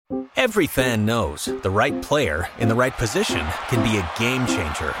Every fan knows the right player in the right position can be a game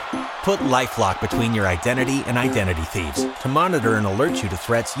changer. Put LifeLock between your identity and identity thieves to monitor and alert you to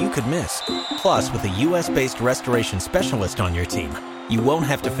threats you could miss. Plus, with a U.S.-based restoration specialist on your team, you won't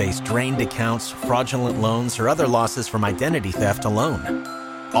have to face drained accounts, fraudulent loans, or other losses from identity theft alone.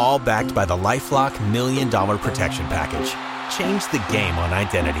 All backed by the LifeLock $1 Million Protection Package. Change the game on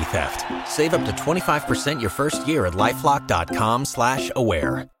identity theft. Save up to 25% your first year at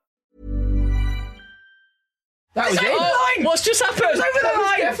LifeLock.com/aware. That was it. What's just happened? It was over the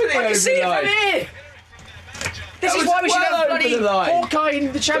line. Definitely I can see it from here. This is why we should have bloody Hawkeye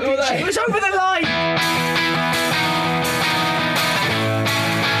in the championship. It was over the line.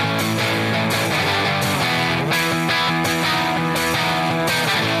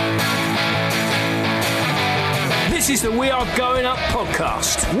 This is the We Are Going Up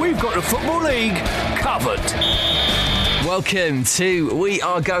podcast. We've got the Football League covered. Welcome to We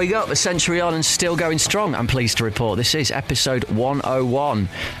Are Going Up, a century on and still going strong. I'm pleased to report this is episode 101.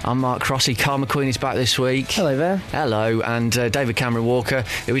 I'm Mark Crossy. Carl McQueen is back this week. Hello there. Hello, and David Cameron Walker.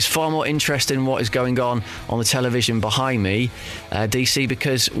 It was far more interesting in what is going on the television behind me, DC,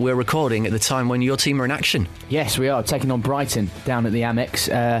 because we're recording at the time when your team are in action. Yes, we are taking on Brighton down at the Amex.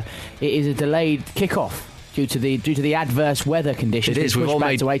 It is a delayed kick-off. Due to the adverse weather conditions. It is. We've all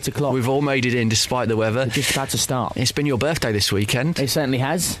made to 8 o'clock. We've all made it in despite the weather. We're just about to start. It's been your birthday this weekend. It certainly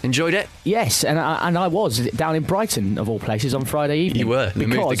has. Enjoyed it? Yes, and I was down in Brighton of all places on Friday evening. You were. They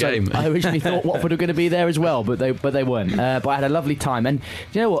moved the game. I originally thought Watford were going to be there as well, but they weren't. But I had a lovely time. And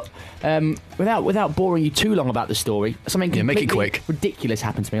you know what? Without boring you too long about the story, something completely ridiculous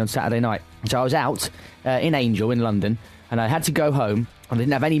happened to me on Saturday night. So I was out in Angel in London, and I had to go home. I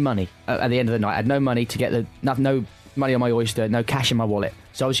didn't have any money at the end of the night. I had no money to get no money on my Oyster, no cash in my wallet.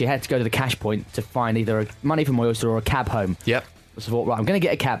 So obviously I had to go to the cash point to find either money from my Oyster or a cab home. Yep. So I thought, right, I'm going to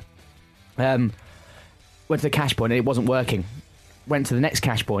get a cab. Went to the cash point and it wasn't working. Went to the next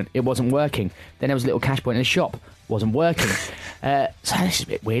cash point, it wasn't working. Then there was a little cash point in a shop, wasn't working. So this is a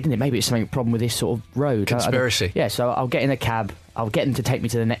bit weird, isn't it? Maybe it's something problem with this sort of road. Conspiracy. Yeah, so I'll get in a cab, I'll get them to take me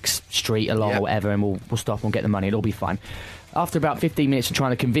to the next street along or whatever, and we'll stop and we'll get the money, it'll all be fine. After about 15 minutes of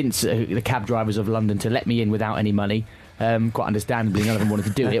trying to convince the cab drivers of London to let me in without any money, quite understandably, none of them wanted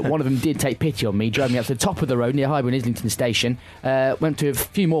to do it. One of them did take pity on me, drove me up to the top of the road near Highbury and Islington Station, went to a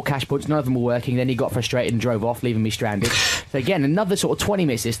few more cash points, none of them were working, then he got frustrated and drove off, leaving me stranded. So again, another sort of 20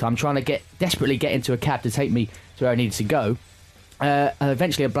 minutes this time, trying to desperately get into a cab to take me to where I needed to go.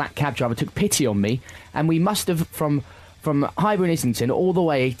 Eventually a black cab driver took pity on me, and we must have, from Highbury and Islington all the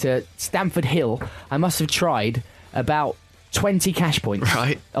way to Stamford Hill, I must have tried about 20 cash points,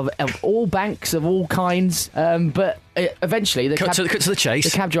 right, of all banks of all kinds, but eventually the cut to the chase.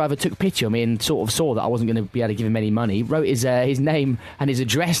 The cab driver took pity on me and sort of saw that I wasn't going to be able to give him any money, wrote his name and his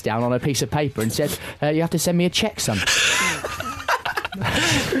address down on a piece of paper and said, you have to send me a cheque, son.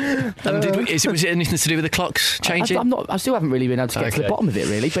 Was it anything to do with the clocks changing? I still haven't really been able to get to the bottom of it,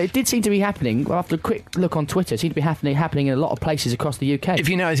 really, but it did seem to be happening. After a quick look on Twitter, it seemed to be happening in a lot of places across the UK. If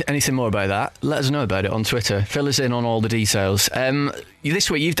you know anything more about that, let us know about it on Twitter. Fill us in on all the details.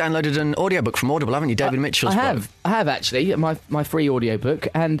 This week you've downloaded an audiobook from Audible, haven't you? David Mitchell's book. I have actually, my free audiobook,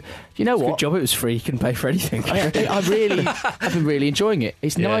 and you know what? Good job it was free, you couldn't pay for anything. I've been really enjoying it.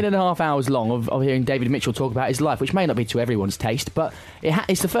 It's 9.5 hours long of hearing David Mitchell talk about his life, which may not be to everyone's taste, but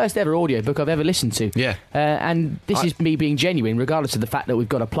it's the first ever audiobook I've ever listened to. Yeah. And this is me being genuine, regardless of the fact that we've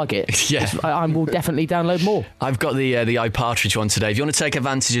got to plug it. Yeah. I will definitely download more. I've got the iPartridge one today. If you want to take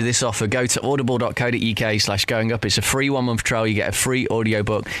advantage of this offer, go to audible.co.uk/going-up. It's a free 1-month trial. You get a free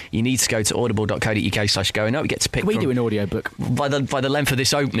audiobook. You need to go to audible.co.uk/going-up. You get to pick. We do an audiobook. By the length of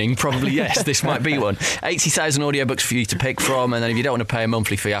this opening, probably yes, this might be one. 80,000 audiobooks for you to pick from, and then if you don't want to pay a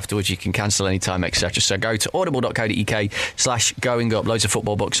monthly fee afterwards, you can cancel anytime, etc. So go to audible.co.uk/going-up. Loads of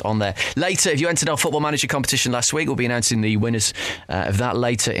football books on there. Later, if you entered our Football Manager competition last week, we'll be announcing the winners of that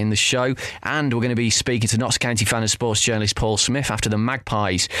later in the show, and we're going to be speaking to Notts County fan and sports journalist Paul Smith after the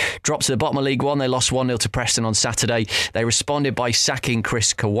Magpies dropped to the bottom of League One. They lost 1-0 to Preston on Saturday. They responded by sacking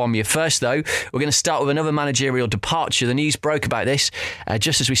Chris Kawamia. First, though, we're going to start with another managerial departure. The news broke about this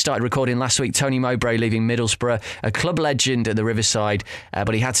just as we started recording last week. Tony Mowbray leaving Middlesbrough, a club legend at the Riverside,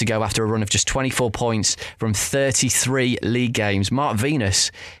 but he had to go after a run of just 24 points from 33 league games. Mark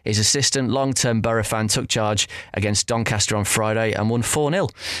Venus, his assistant, long-term Borough fan, took charge against Doncaster on Friday and won 4-0.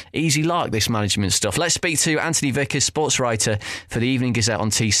 Easy lark, this management stuff. Let's speak to Anthony Vickers, sports writer for the Evening Gazette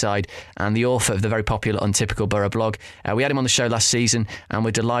on Teesside and the author of the very popular Untypical Borough blog. We had him on the show last season and we're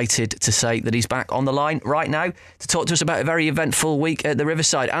delighted to say that he's back on the line right now to talk to us about a very eventful week at the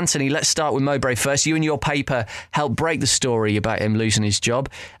Riverside. Anthony, let's start with Mowbray first. You and your paper helped break the story about him losing his job.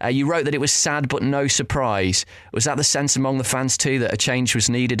 You wrote that it was sad but no surprise. Was that the sense among the fans too, that a change was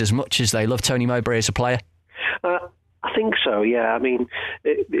needed as much as they love Tony Mowbray as a player? I think so, yeah. I mean,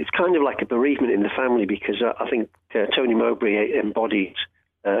 it's kind of like a bereavement in the family because I think Tony Mowbray embodied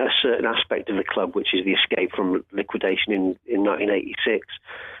a certain aspect of the club, which is the escape from liquidation in 1986.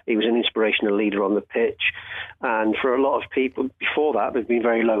 He was an inspirational leader on the pitch. And for a lot of people, before that, there've been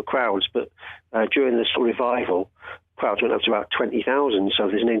very low crowds. But during the revival, crowds went up to about 20,000. So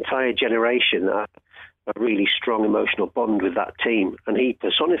there's an entire generation that had a really strong emotional bond with that team. And he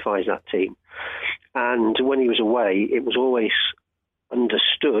personifies that team. And when he was away, it was always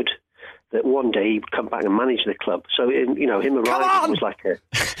understood that one day he'd come back and manage the club. So, him arriving was like a...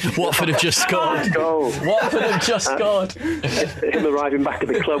 Watford have just scored. Watford have just scored. Him arriving back at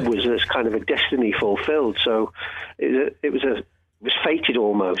the club was kind of a destiny fulfilled. So it was fated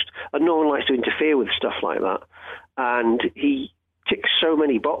almost. And no one likes to interfere with stuff like that. And he ticks so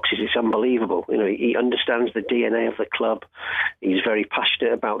many boxes, it's unbelievable. He understands the DNA of the club. He's very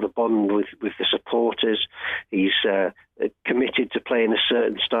passionate about the bond with the supporters. He's committed to playing a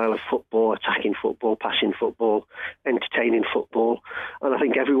certain style of football, attacking football, passing football, entertaining football. And I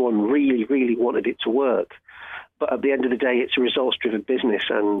think everyone really, really wanted it to work. But at the end of the day, it's a results-driven business,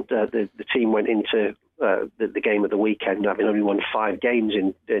 and the team went into the game of the weekend having only won 5 games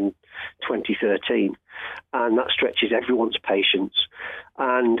in 2013, and that stretches everyone's patience.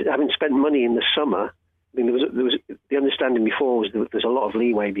 And having spent money in the summer, I mean, there was the understanding before was that there's a lot of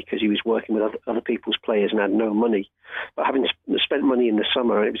leeway because he was working with other people's players and had no money. But having spent money in the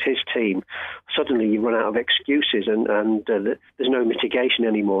summer, and it was his team, suddenly you run out of excuses and there's no mitigation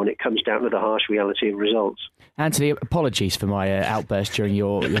anymore, and it comes down to the harsh reality of results. Anthony, apologies for my outburst during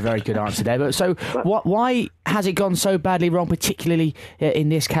your very good answer there. But so, why has it gone so badly wrong, particularly in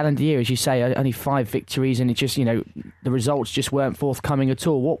this calendar year? As you say, only 5 victories, and it just, the results just weren't forthcoming at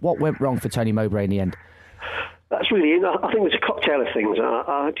all. What went wrong for Tony Mowbray in the end? That's really, I think there's a cocktail of things.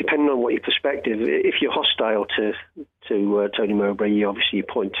 Depending on what your perspective, if you're hostile to Tony Mowbray, you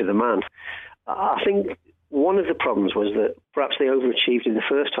point to the man. I think one of the problems was that perhaps they overachieved in the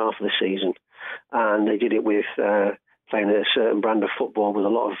first half of the season, and they did it with playing a certain brand of football with a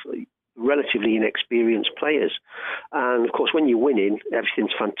lot of relatively inexperienced players. And of course, when you're winning,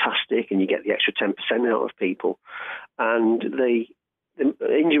 everything's fantastic, and you get the extra 10% out of people. And the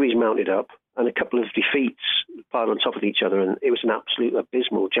injuries mounted up, and a couple of defeats piled on top of each other, and it was an absolute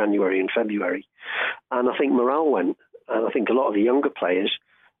abysmal January and February. And I think morale went, and I think a lot of the younger players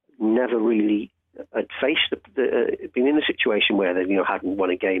never really had faced been in a situation where they hadn't won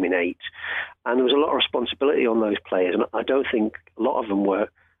a game in 8, and there was a lot of responsibility on those players, and I don't think a lot of them were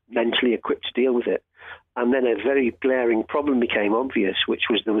mentally equipped to deal with it. And then a very glaring problem became obvious, which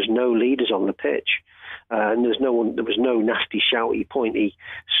was there was no leaders on the pitch. And there was no nasty, shouty, pointy,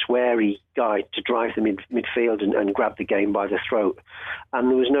 sweary guy to drive them in midfield and grab the game by the throat. And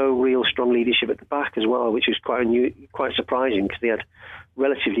there was no real strong leadership at the back as well, which was quite surprising because they had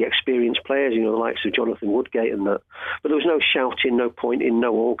relatively experienced players, the likes of Jonathan Woodgate and that. But there was no shouting, no pointing,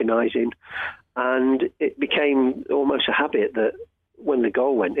 no organising. And it became almost a habit that when the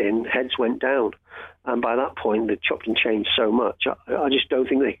goal went in, heads went down. And by that point, they'd chopped and changed so much. I just don't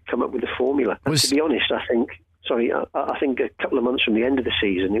think they could come up with a formula. To be honest, I think a couple of months from the end of the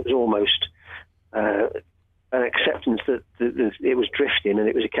season, it was almost an acceptance that it was drifting, and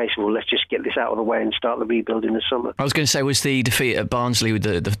it was a case of, well, let's just get this out of the way and start the rebuild in the summer. I was going to say, was the defeat at Barnsley with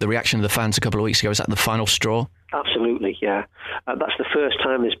the reaction of the fans a couple of weeks ago, was that the final straw? Absolutely, yeah. That's the first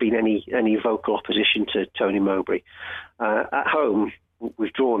time there's been any vocal opposition to Tony Mowbray. At home,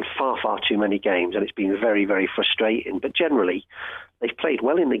 we've drawn far, far too many games, and it's been very, very frustrating. But generally, they've played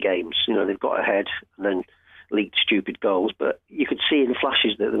well in the games. They've got ahead and then leaked stupid goals. But you could see in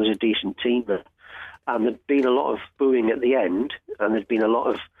flashes that there was a decent team there. And there'd been a lot of booing at the end, and there'd been a lot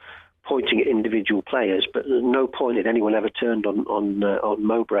of pointing at individual players, but at no point had anyone ever turned on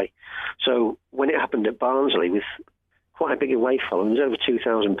Mowbray. So when it happened at Barnsley, with quite a big away following, there was over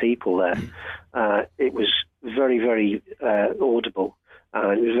 2,000 people there, it was very, very audible.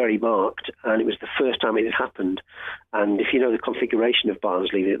 It was very marked, and it was the first time it had happened. And if you know the configuration of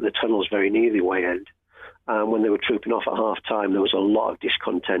Barnsley, the tunnel's very near the away end. When they were trooping off at half-time, there was a lot of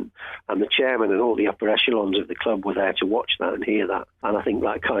discontent. And the chairman and all the upper echelons of the club were there to watch that and hear that. And I think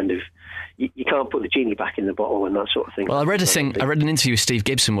that kind of... You can't put the genie back in the bottle and that sort of thing. Well, I read an interview with Steve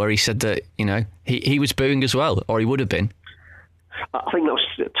Gibson where he said that, he was booing as well, or he would have been. I think that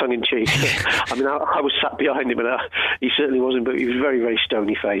was tongue-in-cheek. I mean, I was sat behind him, and he certainly wasn't, but he was very, very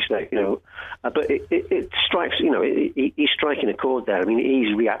stony-faced, But it strikes, he's striking a chord there. I mean,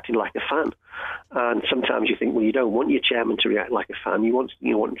 he's reacting like a fan. And sometimes you think, well, you don't want your chairman to react like a fan. You want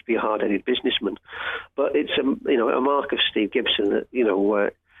him to be a hard-headed businessman. But it's a mark of Steve Gibson that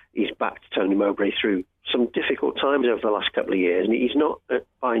he's backed Tony Mowbray through some difficult times over the last couple of years, and he's not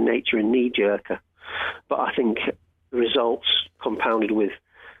by nature a knee-jerker. But I think the results compounded with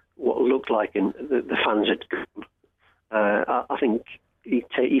what looked like and the fans had gone. I think he's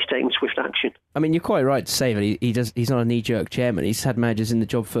taken swift action. I mean, you're quite right to say that he's not a knee-jerk chairman. He's had managers in the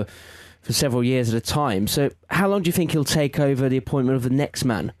job for several years at a time. So how long do you think he'll take over the appointment of the next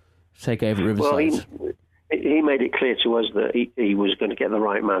man to take over Riverside? Well, he made it clear to us that he was going to get the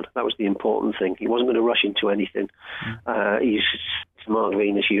right man. That was the important thing. He wasn't going to rush into anything. He's Mark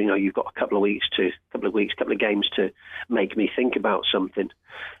Venus. You've got a couple of games to make me think about something.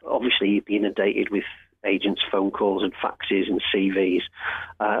 Obviously, he'd been inundated with agents' phone calls and faxes and CVs,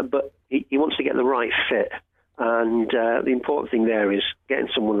 but he wants to get the right fit. And the important thing there is getting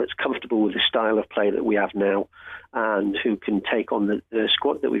someone that's comfortable with the style of play that we have now and who can take on the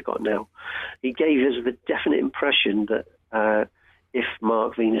squad that we've got now. He gave us the definite impression that if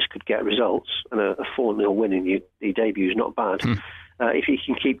Mark Venus could get results, and a 4-0 win in the debut is not bad, if he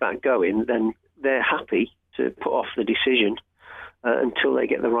can keep that going, then they're happy to put off the decision until they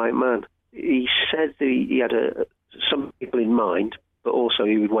get the right man. He said that he had some people in mind, but also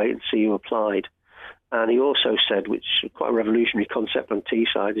he would wait and see who applied. And he also said, which is quite a revolutionary concept on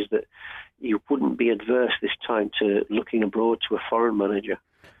Teesside, is that you wouldn't be adverse this time to looking abroad to a foreign manager.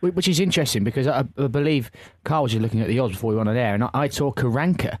 Which is interesting because I believe Carl was just looking at the odds before we went on air, and I saw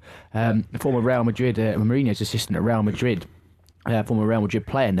Karanka, former Real Madrid, Mourinho's assistant at Real Madrid, former Real Madrid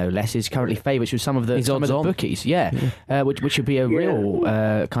player, no less, is currently favourites with some of the bookies. Which would be a real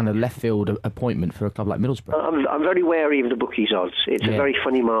kind of left field appointment for a club like Middlesbrough. I'm very wary of the bookies odds. It's a very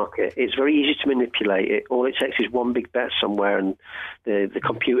funny market. It's very easy to manipulate it. All it takes is one big bet somewhere, and the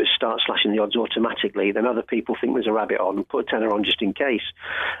computers start slashing the odds automatically. Then other people think there's a rabbit on and put a tenner on just in case.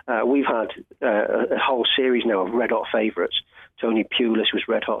 We've had a whole series now of red hot favourites. Tony Pulis was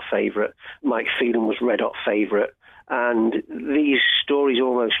red hot favourite. Mike Phelan was red hot favourite. And these stories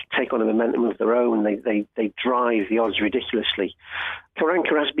almost take on a momentum of their own. They drive the odds ridiculously.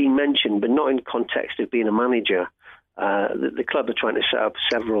 Karanka has been mentioned, but not in the context of being a manager. The club are trying to set up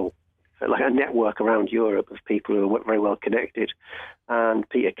like a network around Europe of people who are very well connected. And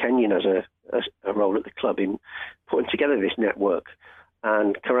Peter Kenyon has a role at the club in putting together this network.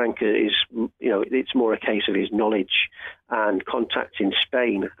 And Karanka is, it's more a case of his knowledge and contacts in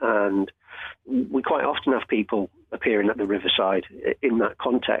Spain. And we quite often have people appearing at the Riverside in that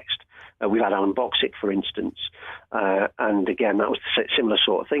context. We've had Alan Boxic, for instance, and again, that was a similar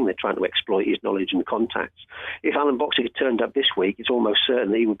sort of thing. They're trying to exploit his knowledge and contacts. If Alan Boxic had turned up this week, it's almost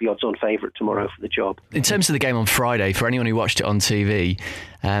certain that he would be odds-on favourite tomorrow for the job. In terms of the game on Friday, for anyone who watched it on TV,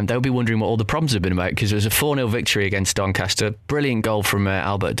 they'll be wondering what all the problems have been about, because it was a 4-0 victory against Doncaster. Brilliant goal from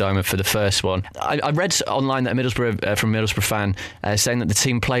Albert Adomah for the first one. I read online that from a Middlesbrough fan saying that the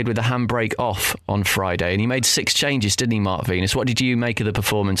team played with the handbrake off on Friday, and he made 6 changes, didn't he, Mark Venus? What did you make of the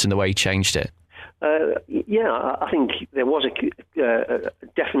performance and the way he changed it? I think there was a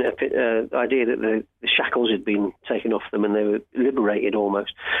definite idea that the shackles had been taken off them and they were liberated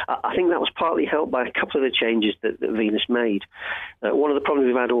almost. I think that was partly helped by a couple of the changes that Venus made. One of the problems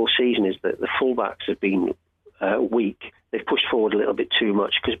we've had all season is that the fullbacks have been weak. They've pushed forward a little bit too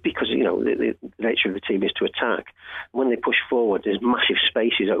much because the nature of the team is to attack. When they push forward, there's massive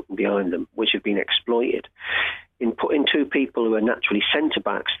spaces open behind them, which have been exploited. In putting 2 people who are naturally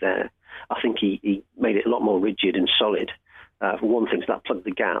centre-backs there, I think he made it a lot more rigid and solid. For one thing, so that plugged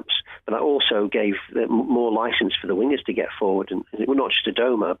the gaps, but that also gave more licence for the wingers to get forward. And well, not just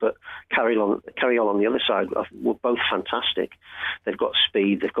Adomah, but Carry on the other side were both fantastic. They've got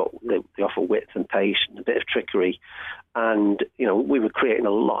speed, they offer width and pace and a bit of trickery. And, we were creating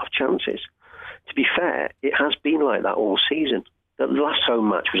a lot of chances. To be fair, it has been like that all season. The last home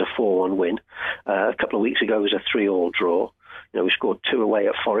match was a 4-1 win. A couple of weeks ago it was a 3-3 draw. We scored 2 away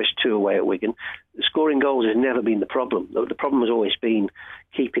at Forest, 2 away at Wigan. Scoring goals has never been the problem. The problem has always been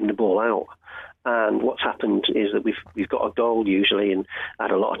keeping the ball out. And what's happened is that we've got a goal usually and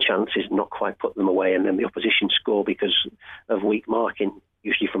had a lot of chances, not quite put them away, and then the opposition score because of weak marking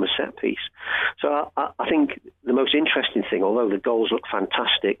usually from a set piece. So I think the most interesting thing, although the goals look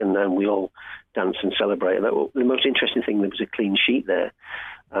fantastic and then we all dance and celebrate, the most interesting thing, there was a clean sheet there.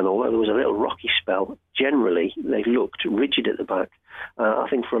 And although there was a little rocky spell, generally they looked rigid at the back. I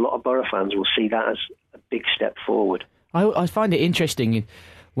think for a lot of Borough fans, we'll see that as a big step forward. I find it interesting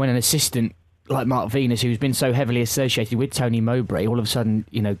when an assistant like Mark Venus, who's been so heavily associated with Tony Mowbray, all of a sudden,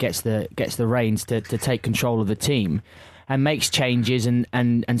 gets the reins to take control of the team and makes changes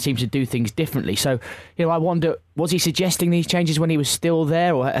and seems to do things differently. So, I wonder, was he suggesting these changes when he was still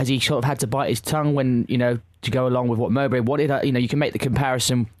there, or has he sort of had to bite his tongue when, to go along with what Mowbray wanted? You can make the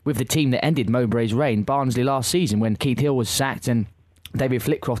comparison with the team that ended Mowbray's reign, Barnsley last season, when Keith Hill was sacked and David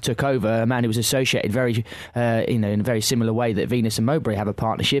Flitcroft took over, a man who was associated very, in a very similar way that Venus and Mowbray have a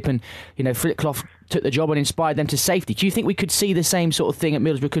partnership. And, Flitcroft took the job and inspired them to safety. Do you think we could see the same sort of thing at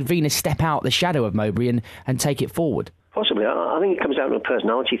Middlesbrough? Could Venus step out the shadow of Mowbray and take it forward? Possibly. I think it comes down to a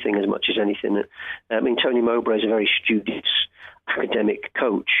personality thing as much as anything. Tony Mowbray is a very studious academic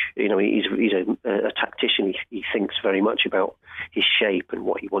coach. He's a tactician. He thinks very much about his shape and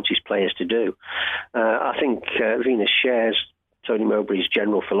what he wants his players to do. I think Venus shares Tony Mowbray's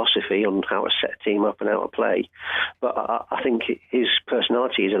general philosophy on how to set a team up and how to play. But I think his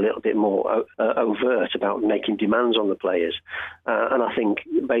personality is a little bit more overt about making demands on the players. And I think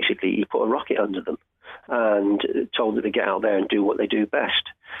basically he put a rocket under them and told them to get out there and do what they do best.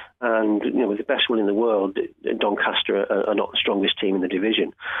 And, with the best will in the world, Doncaster are not the strongest team in the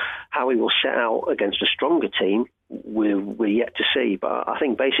division. How he will set out against a stronger team, we're yet to see. But I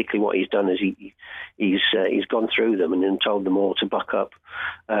think basically what he's done is he's gone through them and then told them all to buck up.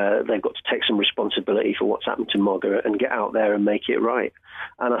 They've got to take some responsibility for what's happened to Mogger and get out there and make it right.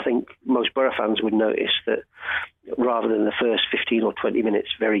 And I think most Borough fans would notice that rather than the first 15 or 20 minutes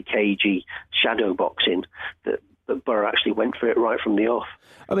very cagey shadow boxing, that Borough actually went for it right from the off.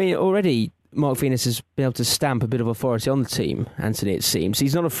 I mean, already Mark Venus has been able to stamp a bit of authority on the team, Anthony, it seems.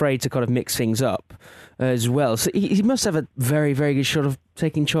 He's not afraid to kind of mix things up as well. So he must have a very, very good shot of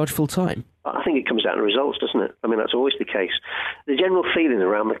taking charge full time. I think it comes down to results, doesn't it? I mean, that's always the case. The general feeling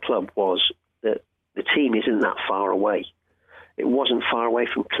around the club was that the team isn't that far away. It wasn't far away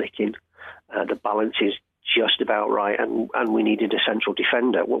from clicking. The balance is just about right, and we needed a central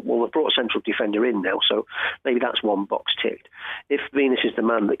defender. Well, we've brought a central defender in now, so maybe that's one box ticked. If Venus is the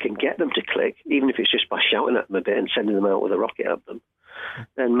man that can get them to click, even if it's just by shouting at them a bit and sending them out with a rocket at them,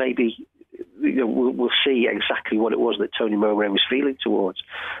 then maybe we'll see exactly what it was that Tony Mowbray was feeling towards.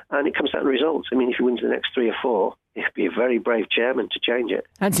 And it comes down to results. I mean, if he wins the next 3 or 4, he'd be a very brave chairman to change it.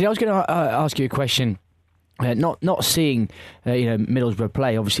 Anthony, I was going to ask you a question. Not seeing Middlesbrough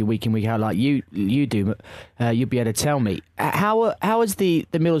play obviously week in week out like you do, you'd be able to tell me how is the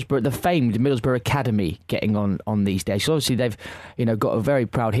Middlesbrough, the famed Middlesbrough Academy getting on these days? So obviously they've got a very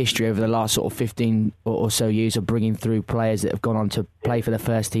proud history over the last sort of 15 or so years of bringing through players that have gone on to play for the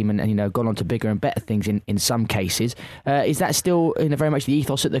first team and gone on to bigger and better things in some cases. Is that still very much the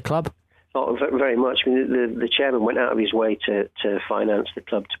ethos at the club? Oh, very much. I mean, the chairman went out of his way to finance the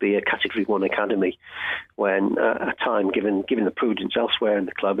club to be a Category 1 academy when, at a time, given the prudence elsewhere in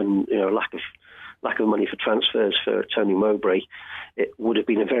the club and lack of money for transfers for Tony Mowbray, it would have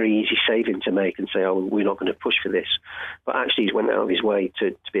been a very easy saving to make and say, oh, we're not going to push for this. But actually he went out of his way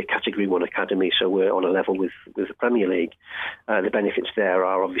to be a Category 1 academy, so we're on a level with the Premier League. The benefits there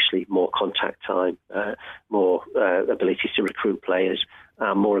are obviously more contact time, more ability to recruit players,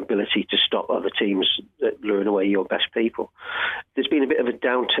 more ability to stop other teams luring away your best people. There's been a bit of a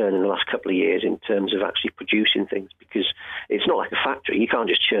downturn in the last couple of years in terms of actually producing things because it's not like a factory. You can't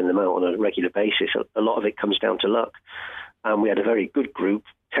just churn them out on a regular basis. A lot of it comes down to luck. And we had a very good group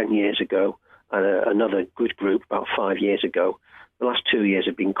 10 years ago and another good group about 5 years ago. The last 2 years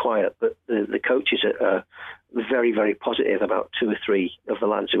have been quiet, but the coaches are very, very positive about 2 or 3 of the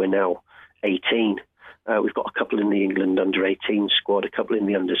lads who are now 18. We've got a couple in the England under-18 squad, a couple in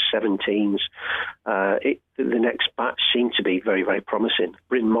the under-17s. The next batch seem to be very, very promising.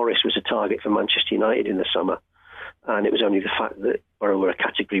 Bryn Morris was a target for Manchester United in the summer, and it was only the fact that Borough were a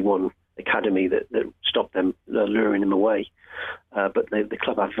Category 1 academy that stopped them luring him away. But the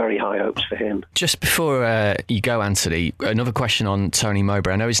club have very high hopes for him. Just before you go, Anthony, another question on Tony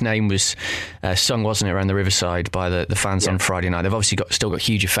Mowbray. I know his name was sung, wasn't it, around the Riverside by the fans on Friday night. They've obviously still got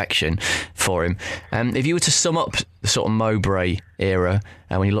huge affection for him. If you were to sum up the sort of Mowbray era,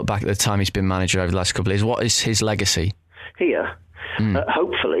 when you look back at the time he's been manager over the last couple of years, what is his legacy? Here,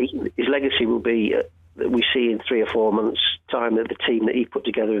 hopefully, his legacy will be that we see in 3 or 4 months' time that the team that he put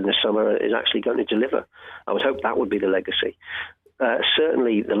together in the summer is actually going to deliver. I would hope that would be the legacy.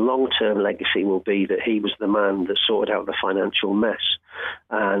 Certainly the long-term legacy will be that he was the man that sorted out the financial mess.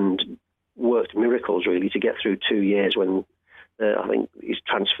 and worked miracles really to get through 2 years when I think his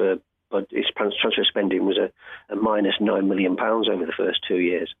transfer spending was a minus £9 million over the first 2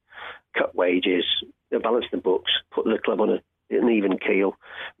 years. Cut wages, balance the books, put the club on an even keel,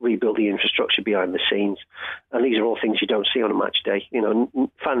 rebuild the infrastructure behind the scenes, and these are all things you don't see on a match day.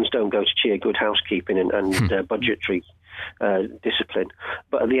 Fans don't go to cheer good housekeeping and budgetary discipline,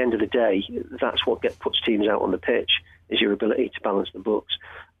 but at the end of the day, that's what puts teams out on the pitch, is your ability to balance the books.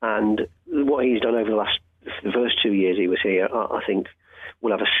 And what he's done over the first 2 years he was here, I think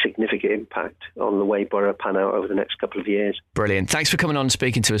will have a significant impact on the way Borough pan out over the next couple of years. Brilliant. Thanks for coming on and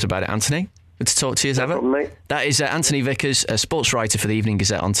speaking to us about it, Anthony. Good to talk to you as ever. Problem, mate. That is Anthony Vickers, a sports writer for the Evening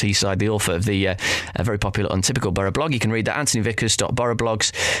Gazette on Teesside, the author of the very popular Untypical Borough blog. You can read that at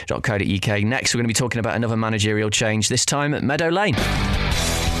anthonyvickers.boroughblogs.co.uk. Next, we're going to be talking about another managerial change, this time at Meadow Lane.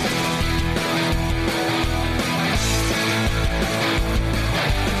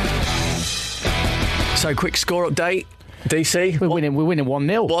 So, quick score update. DC? We're winning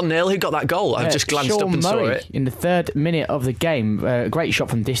 1-0. 1-0. Who got that goal? I've just glanced Sean up and Murray saw it. In the 3rd minute of the game. Great shot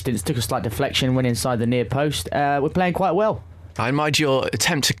from distance, took a slight deflection, went inside the near post. We're playing quite well. I admired your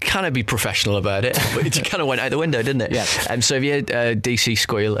attempt to kind of be professional about it, but it kind of went out the window, didn't it? Yeah. So if you hear DC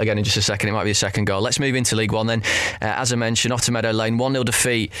squeal again in just a second, it might be a second goal. Let's move into League One then. As I mentioned, off to Meadow Lane, 1-0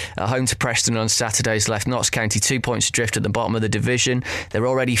 defeat at home to Preston on Saturday's left Notts County 2 points adrift at the bottom of the division. They're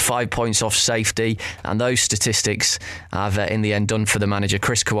already 5 points off safety, and those statistics have in the end done for the manager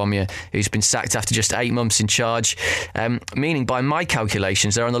Chris Kiwomya, who's been sacked after just 8 months in charge, meaning by my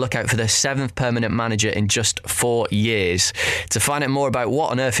calculations they're on the lookout for their 7th permanent manager in just 4 years. To find out more about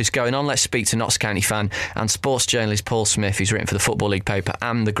what on earth is going on, let's speak to Notts County fan and sports journalist Paul Smith, who's written for the Football League paper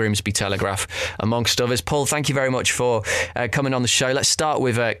and the Grimsby Telegraph, amongst others. Paul, thank you very much for coming on the show. Let's start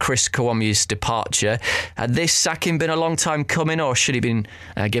with Chris Kiwomya's departure. Had this sacking been a long time coming, or should he been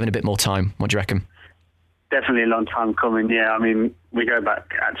given a bit more time? What do you reckon? Definitely a long time coming, yeah. I mean, we go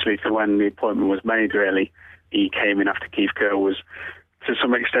back actually to when the appointment was made, really. He came in after Keith Curle was, to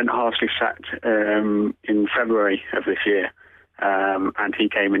some extent, harshly sacked in February of this year. And he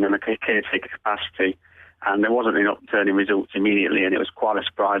came in a caretaker capacity, and there wasn't enough turning results immediately, and it was quite a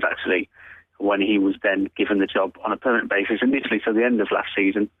surprise actually when he was then given the job on a permanent basis initially till the end of last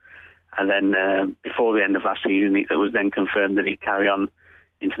season, and then before the end of last season it was then confirmed that he'd carry on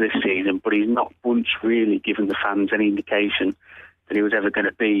into this season, but he's not once really given the fans any indication that he was ever going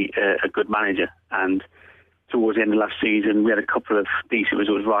to be a good manager. And towards the end of last season, we had a couple of decent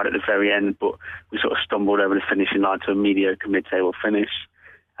results right at the very end, but we sort of stumbled over the finishing line to a mediocre mid-table finish.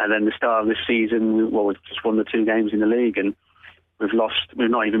 And then the start of this season, we've just won the 2 games in the league, and we've not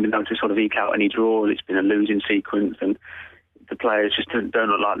even been able to sort of eke out any draws. It's been a losing sequence, and the players just don't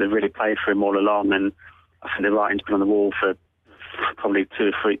look like they've really played for him all along. And I think the writing's been on the wall for probably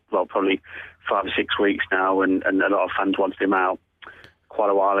 5 or 6 weeks now, and a lot of fans wanted him out quite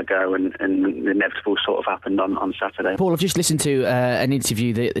a while ago, and the inevitable sort of happened on Saturday. Paul, I've just listened to an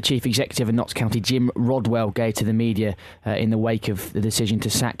interview that the Chief Executive of Notts County, Jim Rodwell, gave to the media in the wake of the decision to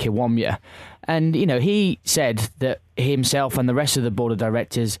sack Kiwomya. And, he said that himself and the rest of the board of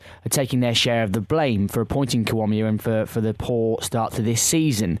directors are taking their share of the blame for appointing Kiwomya and for the poor start to this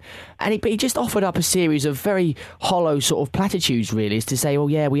season. And he just offered up a series of very hollow sort of platitudes, really, is to say, well,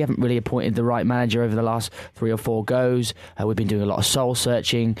 yeah, we haven't really appointed the right manager over the last 3 or 4 goes. We've been doing a lot of soul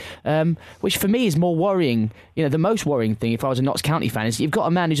searching, which for me is more worrying. The most worrying thing, if I was a Notts County fan, is you've got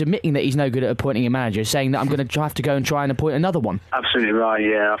a man who's admitting that he's no good at appointing a manager, saying that I'm going to have to go and try and appoint another one. Absolutely right,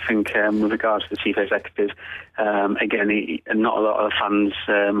 yeah. I think with regards to the Chief Executive, again, not a lot of fans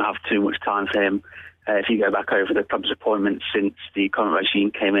have too much time for him. If you go back over the club's appointments since the current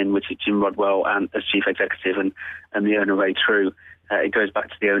regime came in, which is Jim Rodwell and as Chief Executive and the owner Ray True, it goes back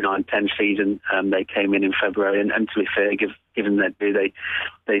to the 09-10 season. They came in February, and to be fair, given that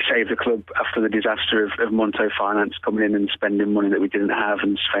they saved the club after the disaster of Monto Finance coming in and spending money that we didn't have,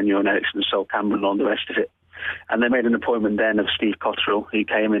 and Sven-Göran Eriksson and Sol Campbell and all the rest of it. And they made an appointment then of Steve Cotterill, who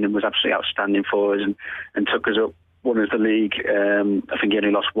came in and was absolutely outstanding for us and took us up, won us the league. I think he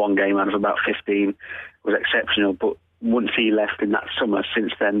only lost 1 game out of about 15, was exceptional. But once he left in that summer,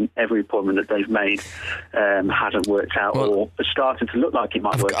 since then, every appointment that they've made hasn't worked out, or has started to look like it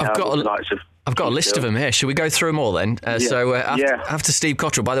might work out. I've got a list of them here. Shall we go through them all then? After Steve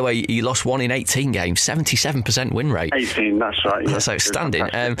Cotterill, by the way, he lost 1 in 18 games, 77% win rate. 18, that's right. Yeah. That's outstanding.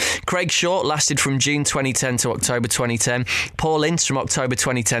 Craig Short lasted from June 2010 to October 2010. Paul Ince from October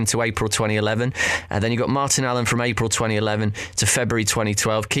 2010 to April 2011. Then you've got Martin Allen from April 2011 to February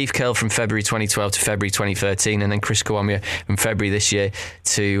 2012. Keith Curle from February 2012 to February 2013. And then Chris Kiwomya from February this year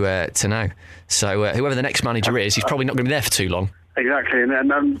to now. So whoever the next manager is, he's probably not going to be there for too long. Exactly, and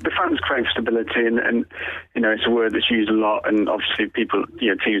the fans crave stability, and it's a word that's used a lot. And obviously, people,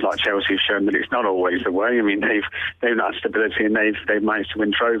 teams like Chelsea have shown that it's not always the way. I mean, they've not had stability, and they've managed to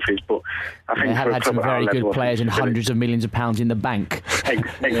win trophies. But I think they have had some very good players and hundreds of millions of pounds in the bank.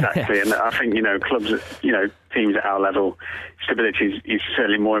 Exactly, and I think clubs, teams at our level, stability is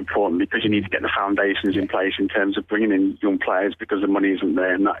certainly more important because you need to get the foundations in place in terms of bringing in young players because the money isn't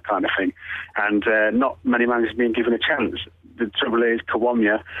there and that kind of thing. And not many managers being given a chance. The trouble is,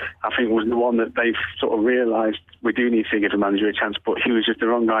 Kiwomya, I think, was the one that they've sort of realised we do need to give a manager a chance, but he was just the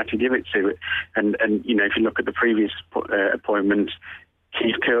wrong guy to give it to. And if you look at the previous appointments,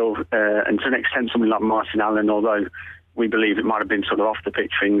 Keith Curle, and to an extent something like Martin Allen, although we believe it might have been sort of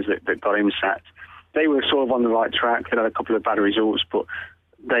off-the-pitch things that got him sacked, they were sort of on the right track. They had a couple of bad results, but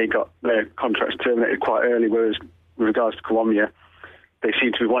they got their contracts terminated quite early, whereas with regards to Kiwomya, they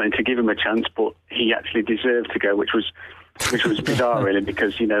seem to be wanting to give him a chance, but he actually deserved to go, which was bizarre, really,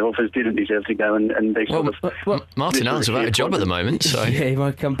 because others didn't deserve to go, and they sort of. Martin Allen's without a job at the moment, so yeah, he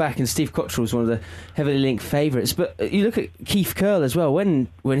might come back. And Steve Cottrell's one of the heavily linked favourites. But you look at Keith Curle as well. When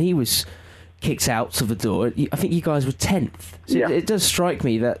he was kicked out of the door, I think you guys were 10th. So yeah. It does strike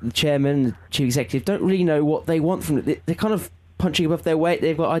me that the chairman and the chief executive don't really know what they want from it. They're kind of punching above their weight.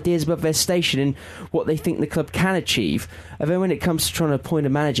 They've got ideas above their station in what they think the club can achieve. And then when it comes to trying to appoint a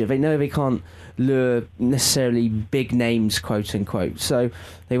manager, they know they can't lure necessarily big names, quote unquote. So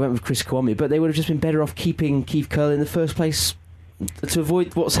they went with Chris Kiwomya, but they would have just been better off keeping Keith Curle in the first place to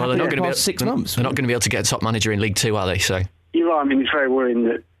avoid what's happened in the past 6 months. They're not going to be able to get a top manager in League Two, are they? So you're right. I mean, it's very worrying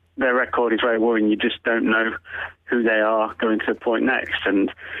that their record is very worrying. You just don't know who they are going to appoint next,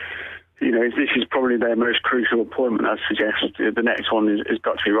 and this is probably their most crucial appointment, I'd suggest. The next one has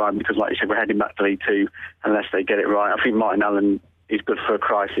got to be right because, like you said, we're heading back to League Two unless they get it right. I think Martin Allen is good for a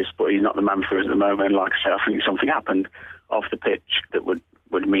crisis, but he's not the man for us at the moment. And like I said, I think something happened off the pitch that would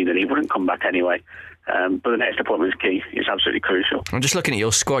mean that he wouldn't come back anyway. But the next appointment is key. It's absolutely crucial. I'm just looking at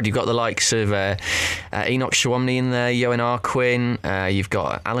your squad. You've got the likes of Enoch Shawamni in there, Johan Arquin. You've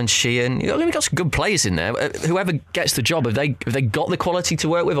got Alan Sheehan. You've got some good players in there. Whoever gets the job, have they got the quality to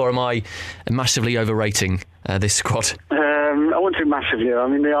work with, or am I massively overrating this squad? I wouldn't say massively. I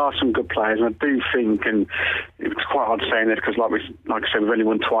mean, there are some good players, and I do think, and it's quite hard saying this because, like I said, we've only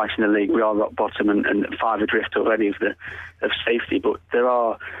won twice in the league. We are rock bottom and 5 adrift already of safety. But there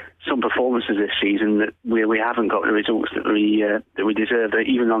are some performances this season that we haven't got the results that we deserve.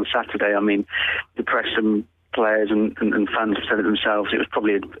 Even on Saturday, I mean, the press and players and fans have said it themselves. It was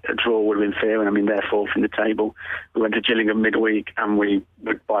probably a draw would have been fair, and I mean they're fourth in the table. We went to Gillingham midweek and we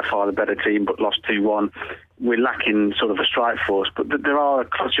were by far the better team, but lost 2-1. We're lacking sort of a strike force, but there are a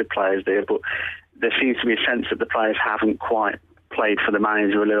clutch of players there. But there seems to be a sense that the players haven't quite played for the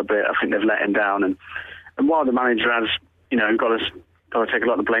manager a little bit. I think they've let him down, and while the manager has got to take a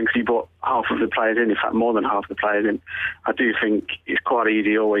lot of the blame because he brought half of the players in fact more than half the players in. I do think it's quite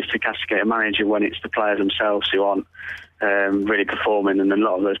easy always to castigate a manager when it's the players themselves who aren't really performing, and a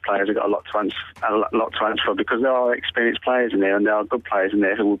lot of those players have got a lot to answer for because there are experienced players in there and there are good players in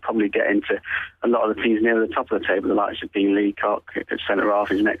there who will probably get into a lot of the teams near the top of the table, the likes of Dean Leacock at centre-half.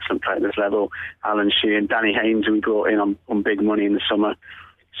 He's an excellent player at this level. Alan Sheehan, Danny Haynes, who we brought in on big money in the summer,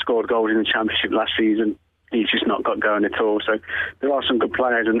 scored goals in the Championship last season. He's just not got going at all. So there are some good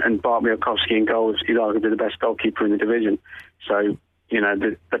players, and Bart Miłkowski in goals, he's arguably the best goalkeeper in the division. So,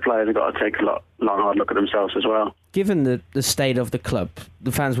 the players have got to take a long, hard look at themselves as well. Given the state of the club,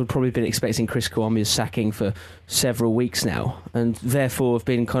 the fans would probably have been expecting Chris Kiwomya's sacking for several weeks now, and therefore have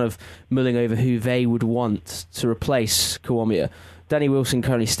been kind of mulling over who they would want to replace Kiwomya. Danny Wilson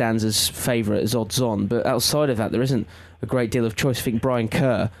currently stands as favourite, as odds on, but outside of that, there isn't a great deal of choice. I think Brian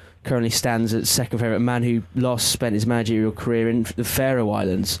Kerr currently stands at second favourite, a man who last spent his managerial career in the Faroe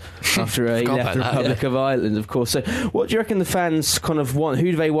Islands after he left the Republic of Ireland, of course. So what do you reckon the fans kind of want?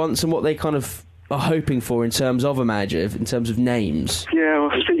 Who do they want and what they kind of are hoping for in terms of a manager, in terms of names? Yeah, well,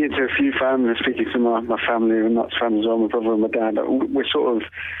 speaking to a few fans and speaking to my family and Notts fans as well, my brother and my dad, we're sort of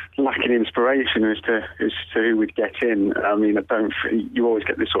lacking inspiration as to who we'd get in. I mean, you always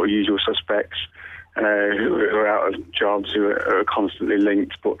get the sort of usual suspects who are out of jobs, who are constantly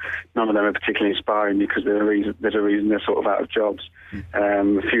linked, but none of them are particularly inspiring because there's a reason they're sort of out of jobs.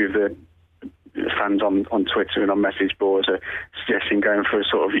 A few of the fans on Twitter and on message boards are suggesting going for a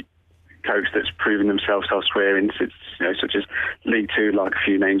sort of coach that's proven themselves elsewhere in such as League Two, like a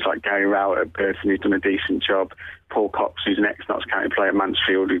few names like Gary Rowett at Burton, who's done a decent job, Paul Cox, who's an ex-Notts County player at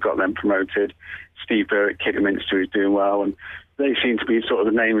Mansfield, who got them promoted, Steve Burr at Kidderminster, who's doing well, and they seem to be sort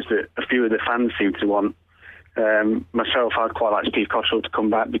of the names that a few of the fans seem to want. Myself, I'd quite like Steve Cottrell to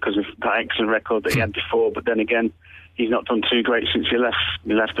come back because of that excellent record that he had before, but then again, he's not done too great since he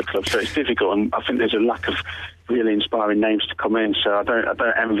left the club. So it's difficult, and I think there's a lack of really inspiring names to come in. So I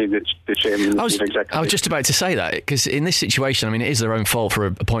don't envy the chairman. I was just about to say that, because in this situation, I mean, it is their own fault for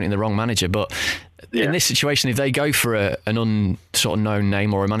appointing the wrong manager, but in this situation, if they go for an sort of known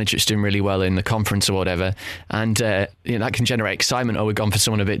name or a manager that's doing really well in the conference or whatever, and that can generate excitement, we've gone for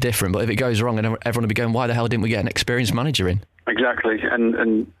someone a bit different. But if it goes wrong, and everyone will be going, why the hell didn't we get an experienced manager in? Exactly,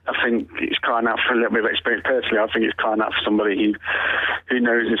 and I think it's crying out for a little bit of experience. Personally, I think it's crying out for somebody who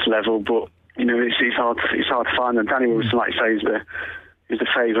knows this level, but it's hard to find. And Danny Wilson, like you say, is the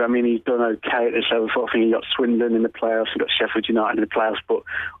favourite. I mean, he's done okay at this level before. I think he got Swindon in the playoffs, he got Sheffield United in the playoffs, but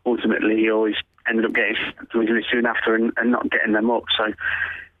ultimately he always ended up getting really soon after and not getting them up. So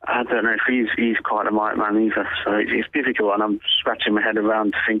I don't know if he's quite a right man either. So it's difficult, and I'm scratching my head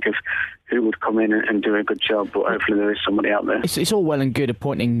around to think of who would come in and do a good job, but hopefully there is somebody out there. It's all well and good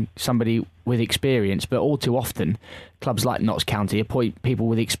appointing somebody with experience, but all too often clubs like Notts County appoint people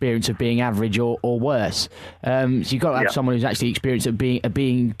with experience of being average or worse. So you've got to have someone who's actually experienced of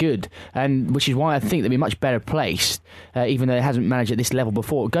being good, and which is why I think they'd be much better placed, even though they hasn't managed at this level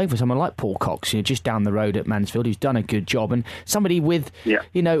before, going for someone like Paul Cox, just down the road at Mansfield, who's done a good job, and somebody with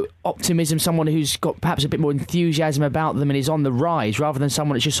optimism, someone who's got perhaps a bit more enthusiasm about them and is on the rise, rather than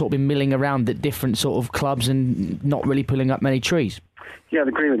someone that's just sort of been milling around at different sort of clubs and not really pulling up many trees. Yeah, I'd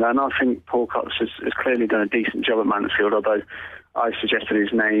agree with that, and I think Paul Cox has clearly done a decent job at Mansfield, although I suggested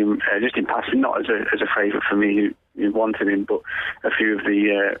his name just in passing, not as a favourite for me who wanted him, but a few of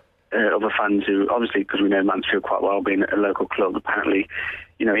the other fans who, obviously, because we know Mansfield quite well, being a local club, apparently,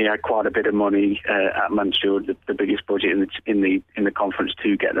 he had quite a bit of money at Mansfield, the biggest budget in the conference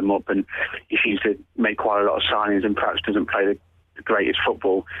to get them up, and he seems to make quite a lot of signings and perhaps doesn't play the greatest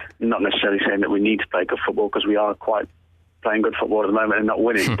football. Not necessarily saying that we need to play good football, because we are quite playing good football at the moment and not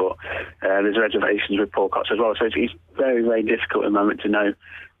winning, but there's reservations with Paul Cox as well. So it's very, very difficult at the moment to know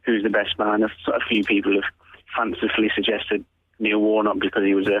who's the best man. A few people have fancifully suggested Neil Warnock, because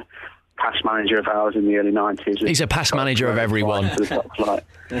he was a past manager of ours in the early 90s. He's a past manager of everyone.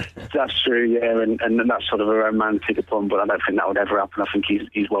 That's true, yeah, and that's sort of a romantic upon, but I don't think that would ever happen. I think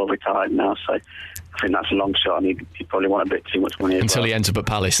he's well retired now, so I think that's a long shot, and he'd probably want a bit too much money until he ends up at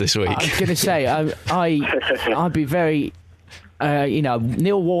Palace this week. I was going to say, I'd be very...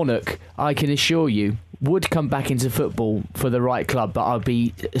 Neil Warnock, I can assure you, would come back into football for the right club, but I'd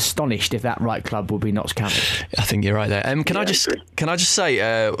be astonished if that right club would be Notts County. I think you're right there. Can I just say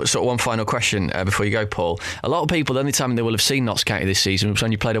sort of one final question before you go, Paul? A lot of people, the only time they will have seen Notts County this season was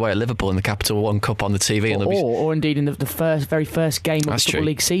when you played away at Liverpool in the Capital One Cup on the TV, or indeed in the very first game of the Football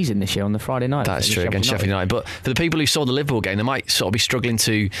League season this year on the Friday night. That's true, against Sheffield United. But for the people who saw the Liverpool game, they might sort of be struggling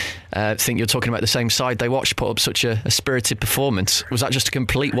to think you're talking about the same side they watched put up such a spirited performance. Was that just a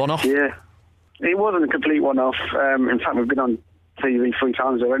complete one-off? Yeah. It wasn't a complete one-off. In fact, we've been on TV 3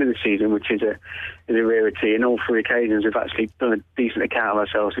 times already this season, which is a rarity. In all 3 occasions, we've actually done a decent account of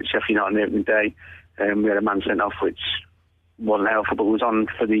ourselves at Sheffield United on the opening day. We had a man sent off, which wasn't helpful, but was on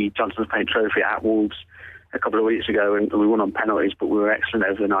for the Johnson's Paint Trophy at Wolves a couple of weeks ago, and we won on penalties, but we were excellent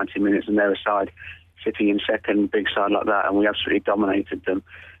over the 90 minutes, and they're a side sitting in second, big side like that, and we absolutely dominated them.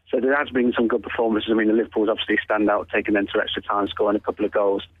 So there has been some good performances. I mean, the Liverpool's obviously stand out, taking them to extra time, scoring a couple of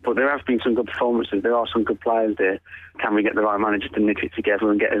goals. But there have been some good performances. There are some good players there. Can we get the right manager to knit it together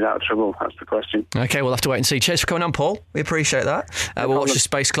and get us out of trouble? That's the question. OK, we'll have to wait and see. Cheers for coming on, Paul. We appreciate that. We'll watch the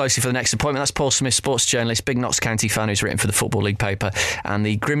space closely for the next appointment. That's Paul Smith, sports journalist, big Notts County fan who's written for the Football League paper and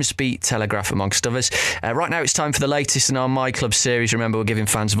the Grimsby Telegraph, amongst others. Right now it's time for the latest in our My Club series. Remember, we're giving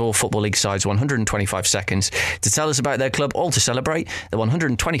fans of all Football League sides 125 seconds to tell us about their club, all to celebrate the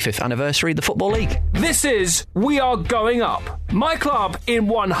 125th anniversary of the Football League. This is We Are Going Up. My club in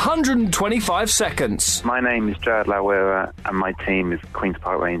 125 seconds. My name is Jawad Lawera and my team is Queen's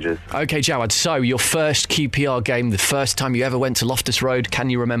Park Rangers. OK, Jawad, so your first QPR game, the first time you ever went to Loftus Road, can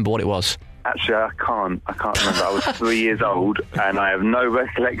you remember what it was? Actually, I can't remember. I was 3 years old and I have no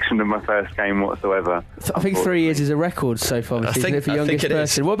recollection of my first game whatsoever. I think 3 years is a record so far, isn't it, for youngest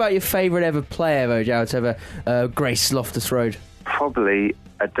person? What about your favourite ever player, though, Jawad, to ever grace Loftus Road? Probably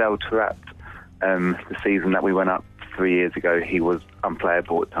Adel Taarabt. The season that we went up 3 years ago, he was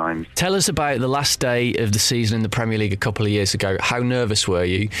unplayable at times. Tell us about the last day of the season in the Premier League a couple of years ago. How nervous were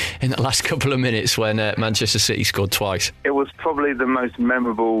you in the last couple of minutes when Manchester City scored twice? It was probably the most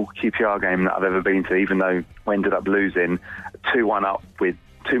memorable QPR game that I've ever been to, even though we ended up losing 2-1 up with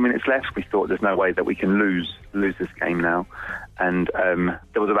 2 minutes left. We thought there's no way that we can lose this game now. And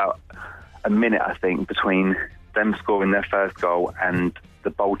there was about a minute, I think, between them scoring their first goal and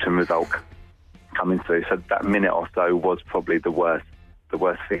the Bolton result coming through. So that minute or so was probably the worst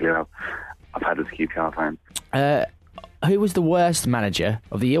feeling I've had as a QPR fan. who was the worst manager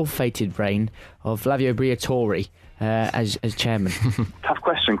of the ill-fated reign of Flavio Briatore as chairman? Tough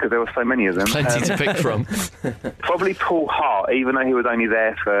question, because there were so many of them. Plenty to pick from. Probably Paul Hart, even though he was only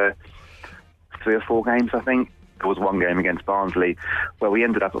there for 3 or 4 games, I think. There was one game against Barnsley where we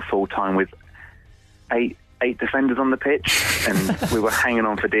ended up at full time with eight defenders on the pitch, and we were hanging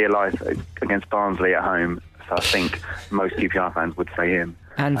on for dear life against Barnsley at home. So I think most QPR fans would say him.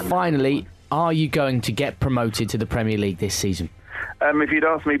 And finally, are you going to get promoted to the Premier League this season? If you'd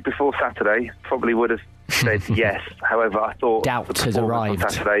asked me before Saturday, probably would have said yes. However, I thought doubt has arrived. On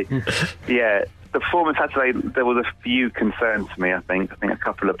Saturday, the performance Saturday, there was a few concerns for me. I think a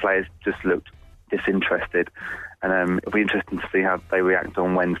couple of players just looked disinterested, and it'll be interesting to see how they react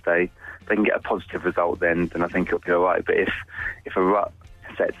on Wednesday. If they can get a positive result, then I think it'll be all right. But if a rut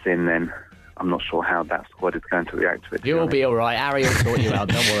sets in, then I'm not sure how that squad is going to react to it. You'll be all right. Harry will sort you out.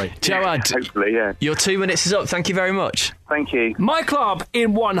 Don't worry. Jawad, hopefully, yeah. Your 2 minutes is up. Thank you very much. Thank you. My club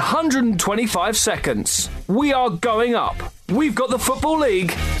in 125 seconds. We are going up. We've got the Football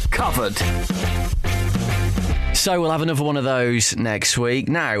League covered. So we'll have another one of those next week.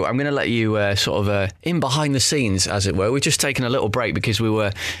 Now, I'm going to let you in behind the scenes, as it were. We've just taken a little break because we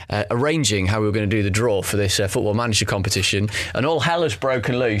were arranging how we were going to do the draw for this Football Manager competition, and all hell has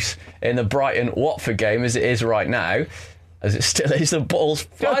broken loose in the Brighton-Watford game as it is right now. As it still is, the ball's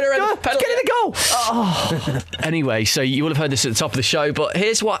flying around. Get in the goal! Oh. Anyway, so you will have heard this at the top of the show, but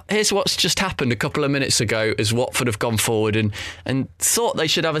here's what's just happened a couple of minutes ago as Watford have gone forward and thought they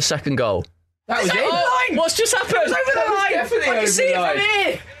should have a second goal. That was it. Oh, what's just happened? It was over the line. I can see it from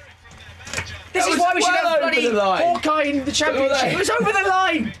here. This is why we should have bloody Hawkeye in the Championship. It was over the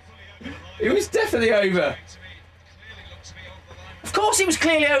line. It was definitely over. Of course he was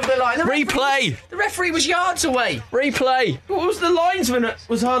clearly over the line. Replay. The referee was yards away. Replay. What was the linesman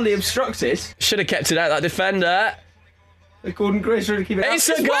was hardly obstructed. Should have kept it out, that defender. Gordon Grace trying to keep it It's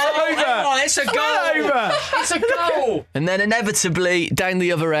up. a goal over. It's a goal over. It's a goal. And then inevitably, down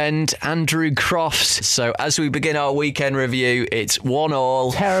the other end, Andrew Crofts. So as we begin our weekend review, it's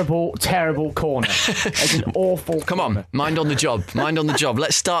 1-1. Terrible corner. It's an awful Come corner. on, mind on the job. Mind on the job.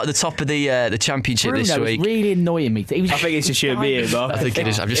 Let's start at the top of the Championship Bruno this week. was really annoying me. I think it's a should be it, Mark. I think it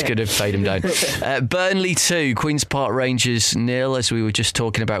is. I'm just going to fade him down. Burnley 2, Queen's Park Rangers 0, as we were just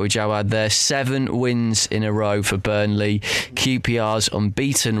talking about with Jawad there. 7 wins in a row for Burnley. QPR's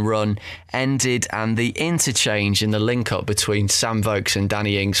unbeaten run ended, and the interchange in the link-up between Sam Vokes and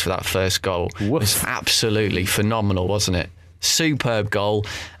Danny Ings for that first goal was absolutely phenomenal, wasn't it? Superb goal,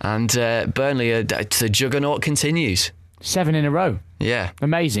 and Burnley, the juggernaut continues. 7 in a row. Yeah.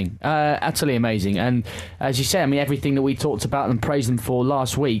 Amazing. Utterly amazing. And as you say, I mean, everything that we talked about and praised them for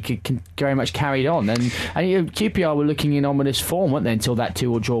last week, it very much carried on. And you know, QPR were looking in ominous form, weren't they, until that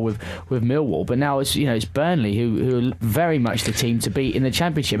 2-2 draw with Millwall. But now it's Burnley who are very much the team to beat in the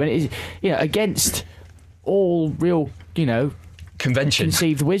Championship. And it is, against all real,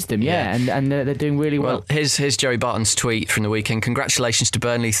 conceived wisdom, and they're doing really well. Here's Joey Barton's tweet from the weekend. Congratulations to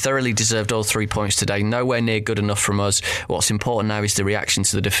Burnley, thoroughly deserved all 3 points today. Nowhere near good enough from us. What's important now is the reaction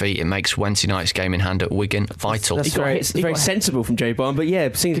to the defeat. It makes Wednesday night's game in hand at Wigan vital. That's very sensible from Joey Barton,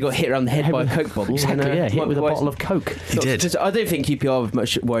 but seems he got hit around the head by a Coke bottle. Exactly, hit with a bottle of Coke. He did. I don't think QPR was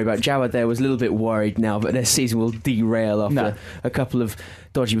much worried about. Jawad there was a little bit worried now, but their season will derail after a couple of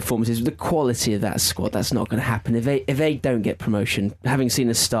dodgy performances. The quality of that squad, that's not going to happen. If they don't get promotion, having seen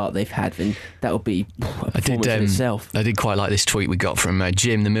the start they've had, then that will be a performance in itself. I did quite like this tweet we got from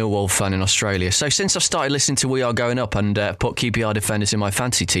Jim, the Millwall fan in Australia. So since I've started listening to We Are Going Up and put QPR defenders in my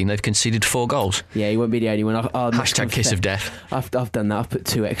fantasy team, they've conceded 4 goals. Yeah, he won't be the only one. Hashtag kiss of death. I've done that. I've put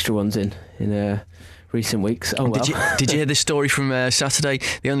 2 extra ones in recent weeks. Oh well. Did you hear this story from Saturday?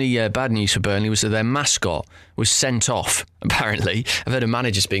 The only bad news for Burnley was that their mascot was sent off, apparently. I've heard of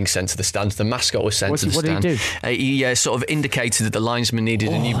managers being sent to the stands. The mascot was sent to the stand. What did he do? He sort of indicated that the linesman needed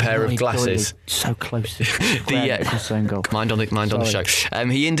a new pair of glasses. So close to the goal. Mind on the show.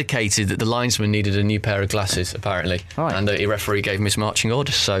 He indicated that the linesman needed a new pair of glasses, apparently. Right. And the referee gave him his marching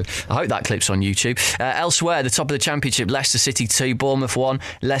orders. So I hope that clip's on YouTube. Elsewhere, the top of the Championship, Leicester City 2, Bournemouth 1.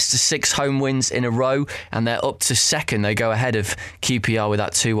 Leicester 6 home wins in a row, and they're up to second. They go ahead of QPR with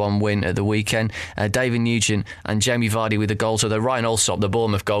that 2-1 win at the weekend. David Nugent and Jamie Vardy with the goals. Although Ryan Allsop, the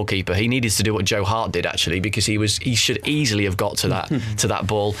Bournemouth goalkeeper, he needed to do what Joe Hart did, actually, because he should easily have got to that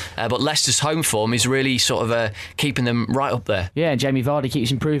ball. But Leicester's home form is really sort of keeping them right up there. Yeah, and Jamie Vardy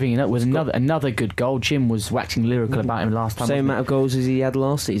keeps improving, and that was another good goal. Jim was waxing lyrical about him last time. Same amount of goals as he had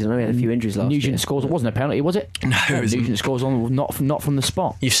last season. I know he had a few injuries last year. Nugent scores. It wasn't a penalty, was it? No, Nugent scores on not from the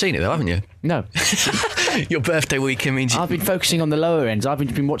spot. You've seen it though, haven't you? No. Your birthday weekend means I've been focusing on the lower ends. I've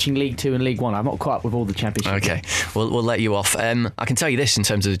been watching League 2 and League 1. I'm not quite up with all the Championship. Okay, we'll let you off. I can tell you this in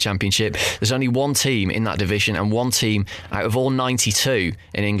terms of the Championship. There's only one team in that division and one team out of all 92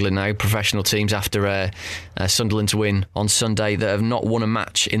 in England now, professional teams after Sunderland's win on Sunday, that have not won a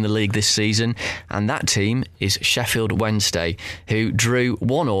match in the league this season. And that team is Sheffield Wednesday, who drew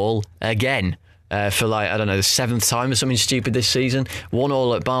 1-1 again. For the 7th time or something stupid this season.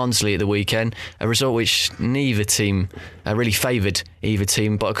 1-1 at Barnsley at the weekend, a result which neither team really favoured either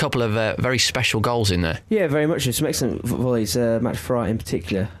team, but a couple of very special goals in there. Yeah, very much. Some excellent volleys. Matt Farrar in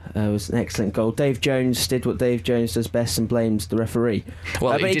particular was an excellent goal. Dave Jones did what Dave Jones does best and blames the referee.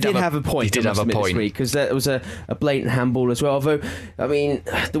 Well, but he did have a point. He did have a point because that was a blatant handball as well. Although, I mean,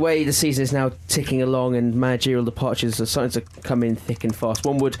 the way the season is now ticking along and managerial departures are starting to come in thick and fast,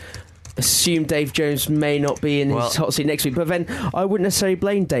 one would assume Dave Jones may not be in his hot seat next week, but then I wouldn't necessarily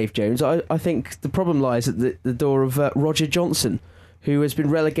blame Dave Jones. I think the problem lies at the door of Roger Johnson, who has been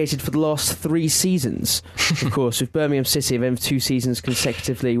relegated for the last 3 seasons, of course, with Birmingham City, and then 2 seasons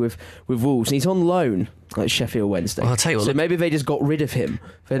consecutively with Wolves, and he's on loan at Sheffield Wednesday. Well, I'll tell you what, so maybe they just got rid of him,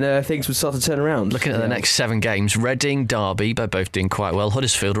 then things would start to turn around. Looking at the next 7 games, Reading, Derby, they're both doing quite well.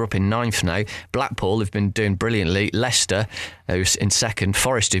 Huddersfield are up in 9th now. Blackpool have been doing brilliantly. Leicester, who's in 2nd.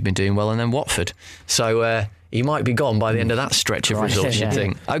 Forest, who've been doing well, and then Watford. So he might be gone by the end of that stretch of results, you'd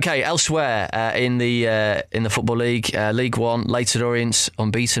think. Okay, elsewhere in the Football League, League 1, Leyton Orient's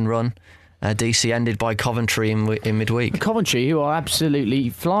unbeaten run. DC ended by Coventry in midweek. Coventry, who are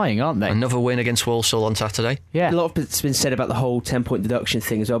absolutely flying, aren't they? Another win against Walsall on Saturday. Yeah. A lot of it's been said about the whole 10-point deduction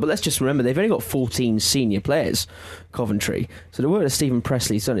thing as well, but let's just remember they've only got 14 senior players, Coventry. So the work that Stephen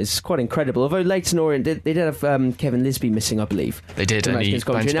Presley's done is quite incredible. Although Leyton Orient, they did have Kevin Lisby missing, I believe. They did, and he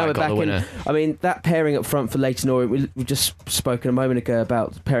now we're got the winner. I mean, that pairing up front for Leyton Orient, we just spoken a moment ago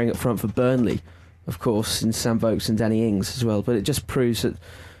about pairing up front for Burnley, of course, in Sam Vokes and Danny Ings as well, but it just proves that,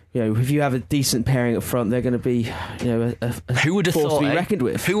 you know, if you have a decent pairing up front, they're going to be, you know, a who would have force thought, to be reckoned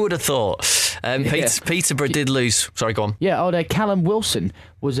with. Who would have thought? Peterborough did lose. Sorry, go on. Callum Wilson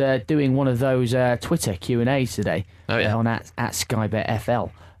was doing one of those Twitter Q&As today on at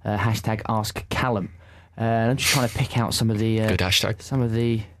SkyBetFL, hashtag Ask Callum. I'm just trying to pick out some of the... Good hashtag. Some of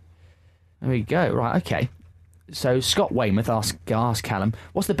the... There we go. Right, okay. So Scott Weymouth asked Callum,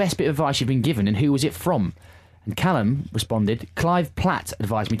 what's the best bit of advice you've been given and who was it from? And Callum responded, Clive Platt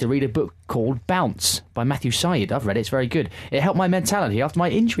advised me to read a book called Bounce by Matthew Syed. I've read it, it's very good. It helped my mentality after my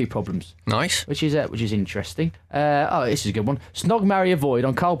injury problems. Nice. Which is interesting. This is a good one. Snog, Marry, Avoid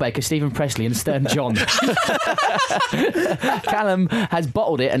on Carl Baker, Stephen Presley and Stern John. Callum has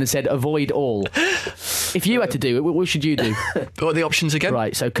bottled it and said avoid all. If you had to do it, what should you do? What are the options again?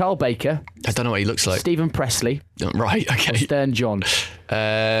 Right, so Carl Baker. I don't know what he looks like. Stephen Presley. Right, okay. Stern John.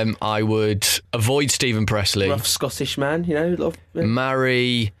 I would avoid Stephen Presley. Rough Scottish man, you know.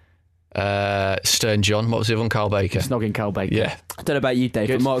 Marry Stern John. What was the other one? Carl Baker. Snogging Carl Baker. Yeah. I don't know about you, Dave,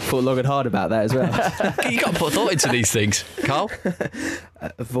 but Mark thought long and hard about that as well. You got to put thought into these things. Carl?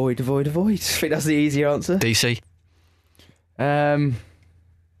 Avoid. I think that's the easier answer. DC?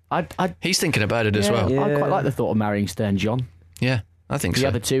 He's thinking about it as well. Yeah. I quite like the thought of marrying Stern John. Yeah, I think so. The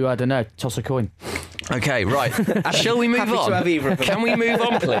other two, I don't know. Toss a coin. Okay, right. Shall we move Happy on? to have either of them. Can we move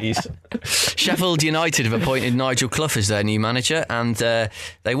on, please? Sheffield United have appointed Nigel Clough as their new manager, and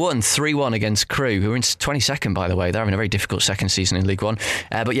they won 3-1 against Crewe, who are in 22nd, by the way. They're having a very difficult second season in League One.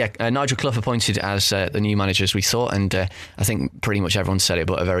 Nigel Clough appointed as the new manager, as we thought, and I think pretty much everyone said it,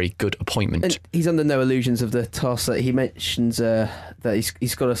 but a very good appointment. And he's under no illusions of the task that he mentions, that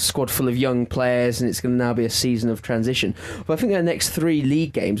he's got a squad full of young players and it's going to now be a season of transition. But I think their next 3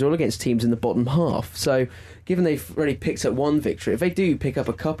 league games are all against teams in the bottom half. So given they've already picked up 1 victory, if they do pick up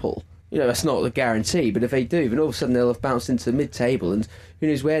a couple, you know, that's not a guarantee, but if they do, then all of a sudden they'll have bounced into mid-table, and who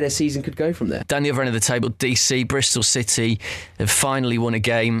knows where their season could go from there. Down the other end of the table, DC, Bristol City have finally won a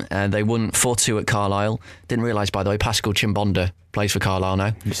game. They won 4-2 at Carlisle. Didn't realise, by the way, Pascal Chimbonda plays for Carlisle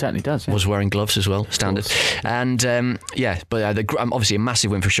now. He certainly does. Yeah. Was wearing gloves as well, standard. And obviously a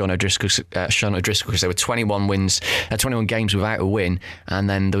massive win for Sean O'Driscoll because there were 21 games without a win, and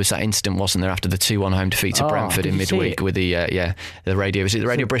then there was that incident, wasn't there, after the 2-1 home defeat to Brentford in midweek with the radio. Was it the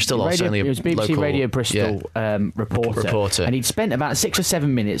Radio Bristol or certainly it was BBC local Radio Bristol reporter, and he'd spent about 6 or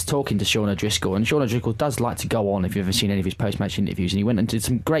 7 minutes talking to Sean O'Driscoll, and Sean O'Driscoll does like to go on, if you've ever seen any of his post-match interviews, and he went into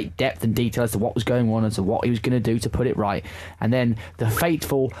some great depth and detail as to what was going on, as to what he was going to do to put it right. And then the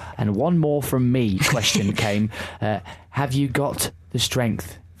fateful "and one more from me" question came, have you got the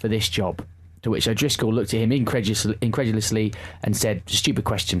strength for this job? To which O'Driscoll looked at him incredulously and said, stupid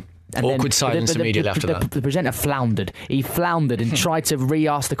question. And Awkward silence immediately after that. The presenter floundered. He floundered and tried to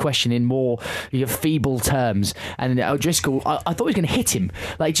re-ask the question in more feeble terms. And O'Driscoll, I thought he was going to hit him.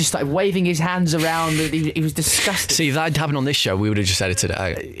 Like, he just started waving his hands around. He was disgusting. See, if that had happened on this show, we would have just edited it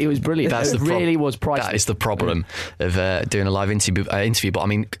out. It was brilliant. It really was priceless. That is the problem of doing a live interview. But I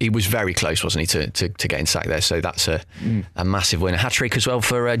mean, he was very close, wasn't he, to getting sacked there? So that's a massive win. A hat-trick as well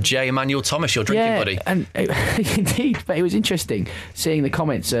for J. Emmanuel Thomas, your drinking buddy. And indeed, but it was interesting seeing the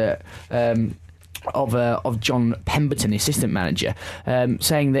comments of John Pemberton, the assistant manager,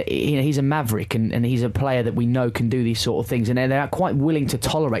 saying that he's a maverick and he's a player that we know can do these sort of things, and they're quite willing to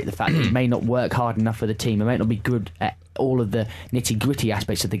tolerate the fact that he may not work hard enough for the team, he may not be good at all of the nitty-gritty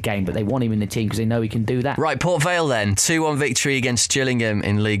aspects of the game, but they want him in the team because they know he can do that. Right, Port Vale then, 2-1 victory against Gillingham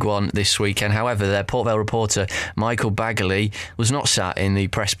in League One this weekend. However, their Port Vale reporter Michael Bagley was not sat in the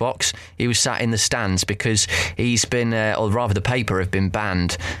press box. He was sat in the stands because he's been, or rather the paper have been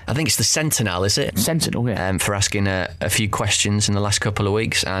banned. I think it's the Sentinel, is it? Sentinel, yeah. For asking a few questions in the last couple of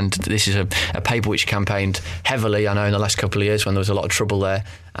weeks, and this is a paper which campaigned heavily, I know, in the last couple of years when there was a lot of trouble there,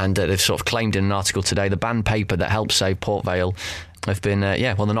 and they've sort of claimed in an article today the banned paper that helped save Port Vale have been,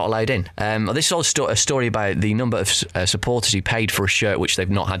 they're not allowed in. This is also a story about the number of supporters who paid for a shirt which they've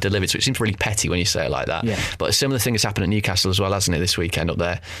not had delivered, so it seems really petty when you say it like that. Yeah. But a similar thing has happened at Newcastle as well, hasn't it, this weekend up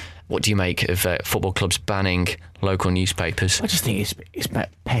there? What do you make of football clubs banning local newspapers? I just think it's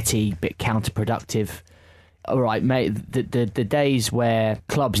petty, a bit counterproductive. All right, mate, the days where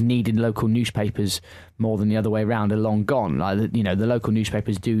clubs needed local newspapers more than the other way around are long gone. Like, the local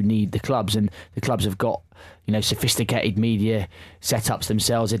newspapers do need the clubs, and the clubs have got sophisticated media setups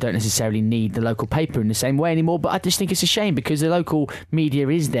themselves. They don't necessarily need the local paper in the same way anymore. But I just think it's a shame because the local media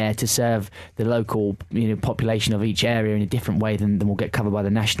is there to serve the local population of each area in a different way than will get covered by the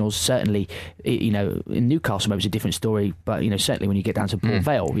nationals. Certainly, in Newcastle maybe it's a different story, but certainly when you get down to Port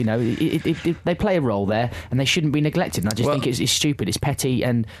Vale, they play a role there and they shouldn't be neglected. And I just think it's stupid, it's petty,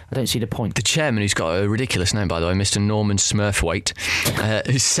 and I don't see the point. The chairman, who's got a ridiculous name by the way, Mr. Norman Smurthwaite,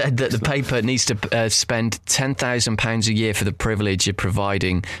 who said that the paper needs to spend £10,000 a year for the privilege of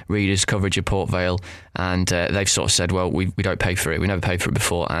providing readers coverage of Port Vale, and they've sort of said, well, we don't pay for it, we never paid for it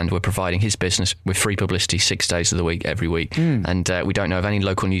before, and we're providing his business with free publicity 6 days of the week, every week, and we don't know of any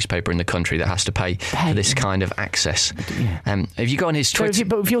local newspaper in the country that has to pay for this kind of access. Have you got on his Twitter?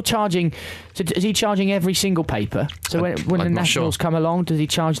 But if you're charging, so is he charging every single paper? So when the nationals come along, does he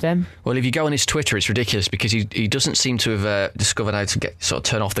charge them? Well, if you go on his Twitter, it's ridiculous because he doesn't seem to have discovered how to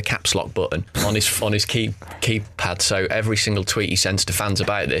turn off the caps lock button on his keypad. So every single tweet he sends to fans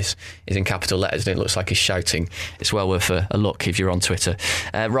about this is in capital letters, and it looks like he's shouting. It's well worth a look if you're on Twitter.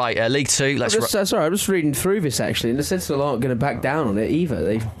 League Two. Sorry, I'm just reading through this actually, and the Sentinel aren't going to back down on it either.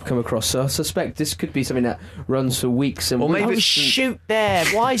 They've come across, so I suspect this could be something that runs for weeks and weeks. Maybe shoot there.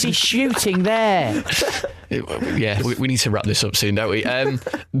 Why is he shooting there? We need to wrap this up soon, don't we?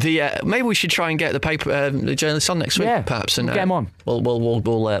 Maybe we should try and get the paper, the journalists on next week, perhaps, and we'll get them on.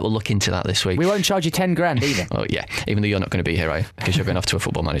 We'll look into that this week. We won't charge you $10,000 either. Oh yeah, even though you're not going to be here, right? Because you're going off to a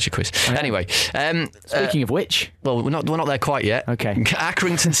Football Manager quiz. Anyway, speaking of which, well, we're not there quite yet. Okay.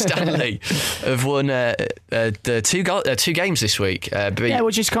 Accrington Stanley have won the two games this week.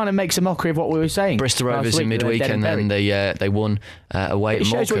 Which just kind of makes a mockery of what we were saying. Bristol Rovers in midweek, and then they won away at Morecambe. It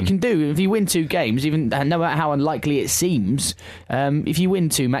shows what you can do if you win 2 games, even no matter how unlikely it seems. If you win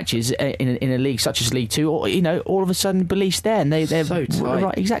 2 matches in a league such as League Two, or all of a sudden belief's there, and they're so tight,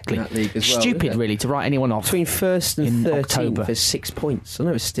 right, exactly. In that league as well, stupid, really, to write anyone off. Between 1st and 13th, there's 6 points. I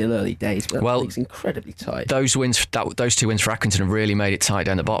know it's still early days, but that league's incredibly tight. Those 2 wins for Accrington have really made it tight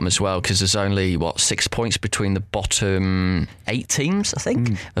down the bottom as well, because there's only 6 points between the bottom 8 teams, I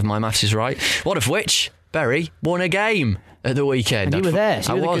think, if my maths is right. One of which, Bury, won a game at the weekend. And you were there,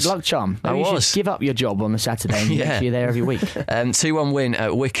 so you were the good luck charm. Maybe you should give up your job on the Saturday and make sure you're there every week. 2-1 win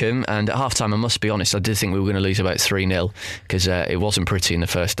at Wickham, and at half-time, I must be honest, I did think we were going to lose about 3-0 because it wasn't pretty in the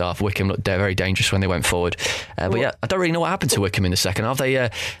first half. Wickham looked very dangerous when they went forward. I don't really know what happened to Wickham in the second half.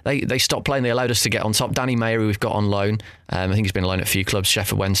 They stopped playing, they allowed us to get on top. Danny Mayer, who we've got on loan, I think he's been on loan at a few clubs,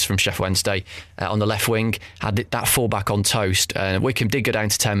 from Sheffield Wednesday, on the left wing, had that full-back on toast. Wickham did go down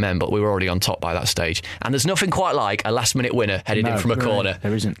to 10 men, but we were already on top by that stage. And there's nothing quite like a last-minute winner headed in from a corner.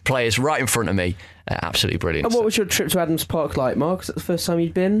 There isn't. Players right in front of me. Absolutely brilliant. And what was your trip to Adams Park like, Mark? Was that the first time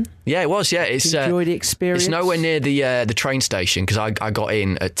you'd been? Yeah, it was. Yeah, enjoyed the experience. It's nowhere near the train station because I got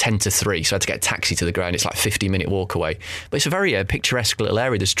in at 10 to 3, so I had to get a taxi to the ground. It's like a 50-minute walk away, but it's a very picturesque little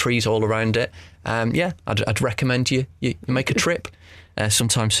area. There's trees all around it. I'd recommend you make a trip.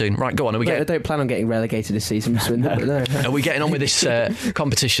 Sometime soon. Right, go on. I don't plan on getting relegated this season. No. Are we getting on with this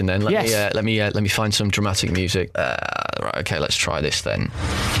competition then? Let me find some dramatic music. Right, okay, let's try this then.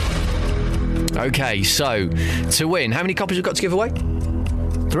 Okay, so to win, how many copies have we got to give away?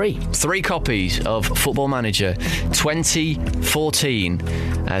 3. 3 copies of Football Manager 2014.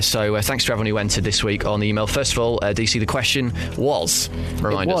 So thanks to everyone who entered this week on the email. First of all, DC, the question was,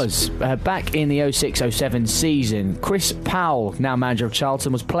 remind us. It was. Back in the 06-07 season, Chris Powell, now manager of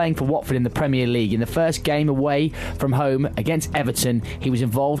Charlton, was playing for Watford in the Premier League. In the first game away from home against Everton, he was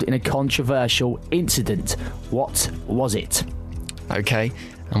involved in a controversial incident. What was it? Okay.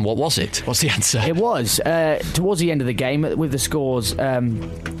 And what was it? What's the answer? It was towards the end of the game with the scores.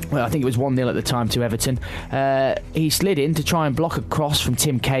 Well, I think it was 1-0 at the time to Everton. He slid in to try and block a cross from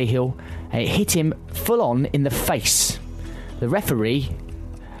Tim Cahill. It hit him full on in the face. The referee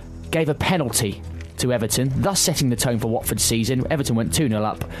gave a penalty to Everton, thus setting the tone for Watford's season. Everton went 2-0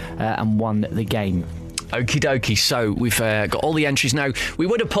 up and won the game. Okie dokie, so we've got all the entries now. We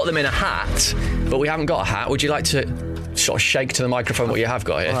would have put them in a hat, but we haven't got a hat. Would you like to sort of shake to the microphone what you have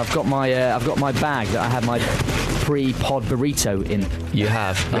got here? Well, I've got my bag that I had my pre-pod burrito in. You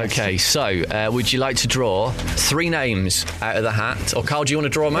have? Yes. Okay, so would you like to draw 3 names out of the hat? Or Carl, do you want to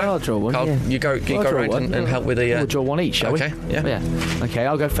draw them out? I'll draw one, Carl, yeah. you go around and help with the... We'll draw one each, shall we? Okay, yeah. Okay,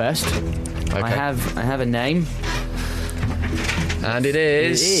 I'll go first. Okay. I have a name. And it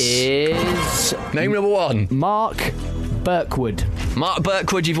is name number 1. Mark Birkwood. Mark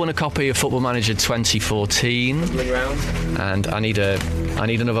Birkwood, you've won a copy of Football Manager 2014. And I need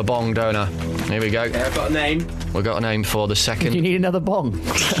another bong, don't I? Here we go. Yeah, I've got a name. We've got a name for the second. You need another bong.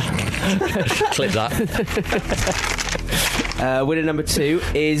 Clip that. Winner number 2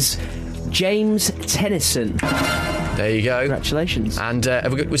 is James Tennyson. There you go. Congratulations. And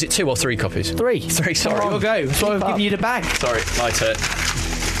have we got, was it 2 or 3 copies? 3. 3, sorry. We'll go. That's why I've given you the bag. Sorry, my turn.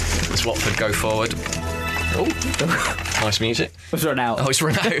 Let's Watford go forward. Oh, nice music. It's run out. Oh, it's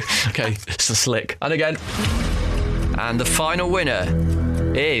run out. Okay, it's the slick. And again. And the final winner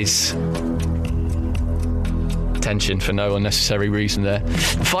is... Tension for no unnecessary reason there.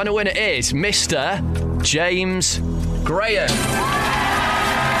 The final winner is Mr. James Graham.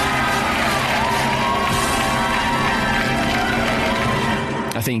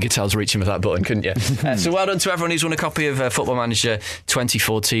 I think you could tell I was reaching for that button, couldn't you? So well done to everyone who's won a copy of Football Manager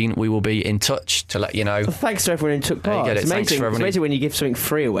 2014. We will be in touch to let you know. Well, thanks to everyone who took part. It's amazing when you give something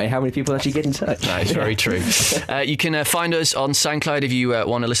free away, how many people actually get in touch. That is very true. You can find us on SoundCloud if you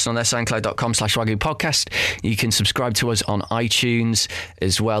want to listen on there, soundcloud.com/Wagyu Podcast. You can subscribe to us on iTunes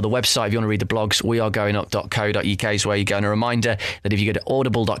as well. The website, if you want to read the blogs, wearegoingup.co.uk is where you go. And a reminder that if you go to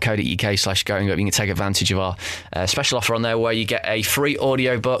audible.co.uk/goingup, you can take advantage of our special offer on there where you get a free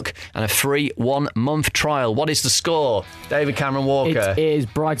audio book and a free 1-month trial. What is the score? David Cameron Walker. It is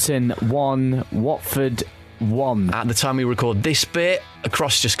Brighton 1, Watford 1. At the time we record this bit, a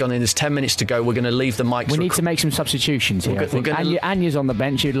cross just gone in. There's 10 minutes to go. We're going to leave the mics. We need to make some substitutions here. Anya's on the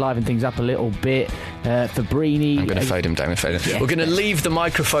bench. You'd liven things up a little bit. Fabrini. I'm going to fade him down. Yeah. We're going to leave the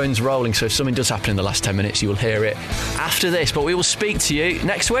microphones rolling, so if something does happen in the last 10 minutes, you will hear it after this. But we will speak to you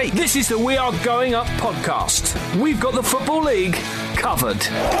next week. This is the We Are Going Up podcast. We've got the Football League covered.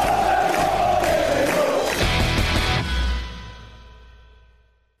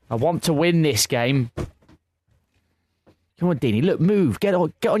 I want to win this game. Come on, Dini. Look, move. Get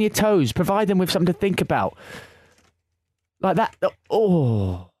on your toes. Provide them with something to think about. Like that.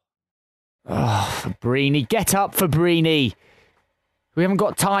 Oh, Fabrini. Get up, Fabrini. We haven't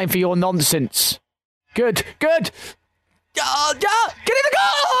got time for your nonsense. Good. Get in the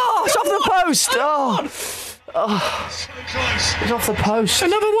goal! Oh, it's off the post. It's off the post.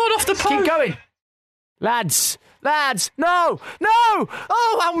 Another one off the post. Keep going. Lads. No.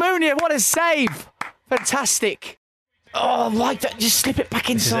 Oh, Almunia, what a save. Fantastic. Oh, like that. Just slip it back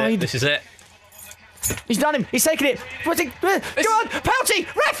inside. This is it. He's done him. He's taken it. Go on. Penalty.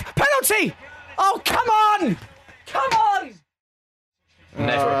 Ref. Penalty. Oh, come on.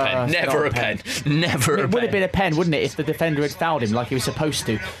 Never a pen. Never a pen. It would have been a pen, wouldn't it, if the defender had fouled him like he was supposed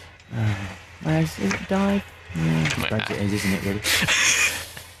to. Where's it dive? I suppose it is, isn't it, really?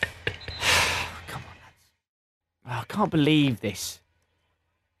 Come on, lads. Oh, I can't believe this.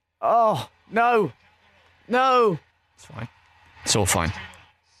 Oh, no. It's fine. It's all fine.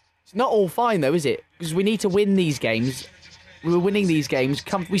 It's not all fine, though, is it? Because we need to win these games. We were winning these games.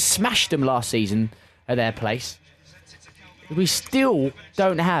 We smashed them last season at their place. We still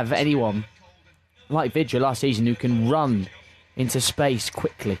don't have anyone like Vidra last season who can run into space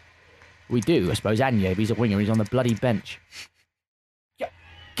quickly. We do, I suppose. Anya, if he's a winger, he's on the bloody bench.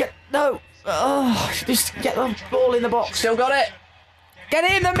 No. Just get the ball in the box. Still got it. Get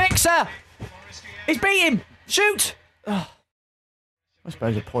in the mixer. He's beat him. Shoot. I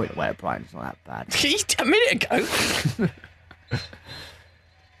suppose a point away at Brighton's not that bad. A minute ago.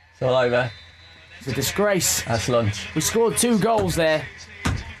 It's all over. It's a disgrace. That's lunch. We scored 2 goals there.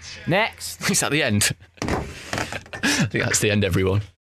 Next. Is that the end? I think that's the end, everyone.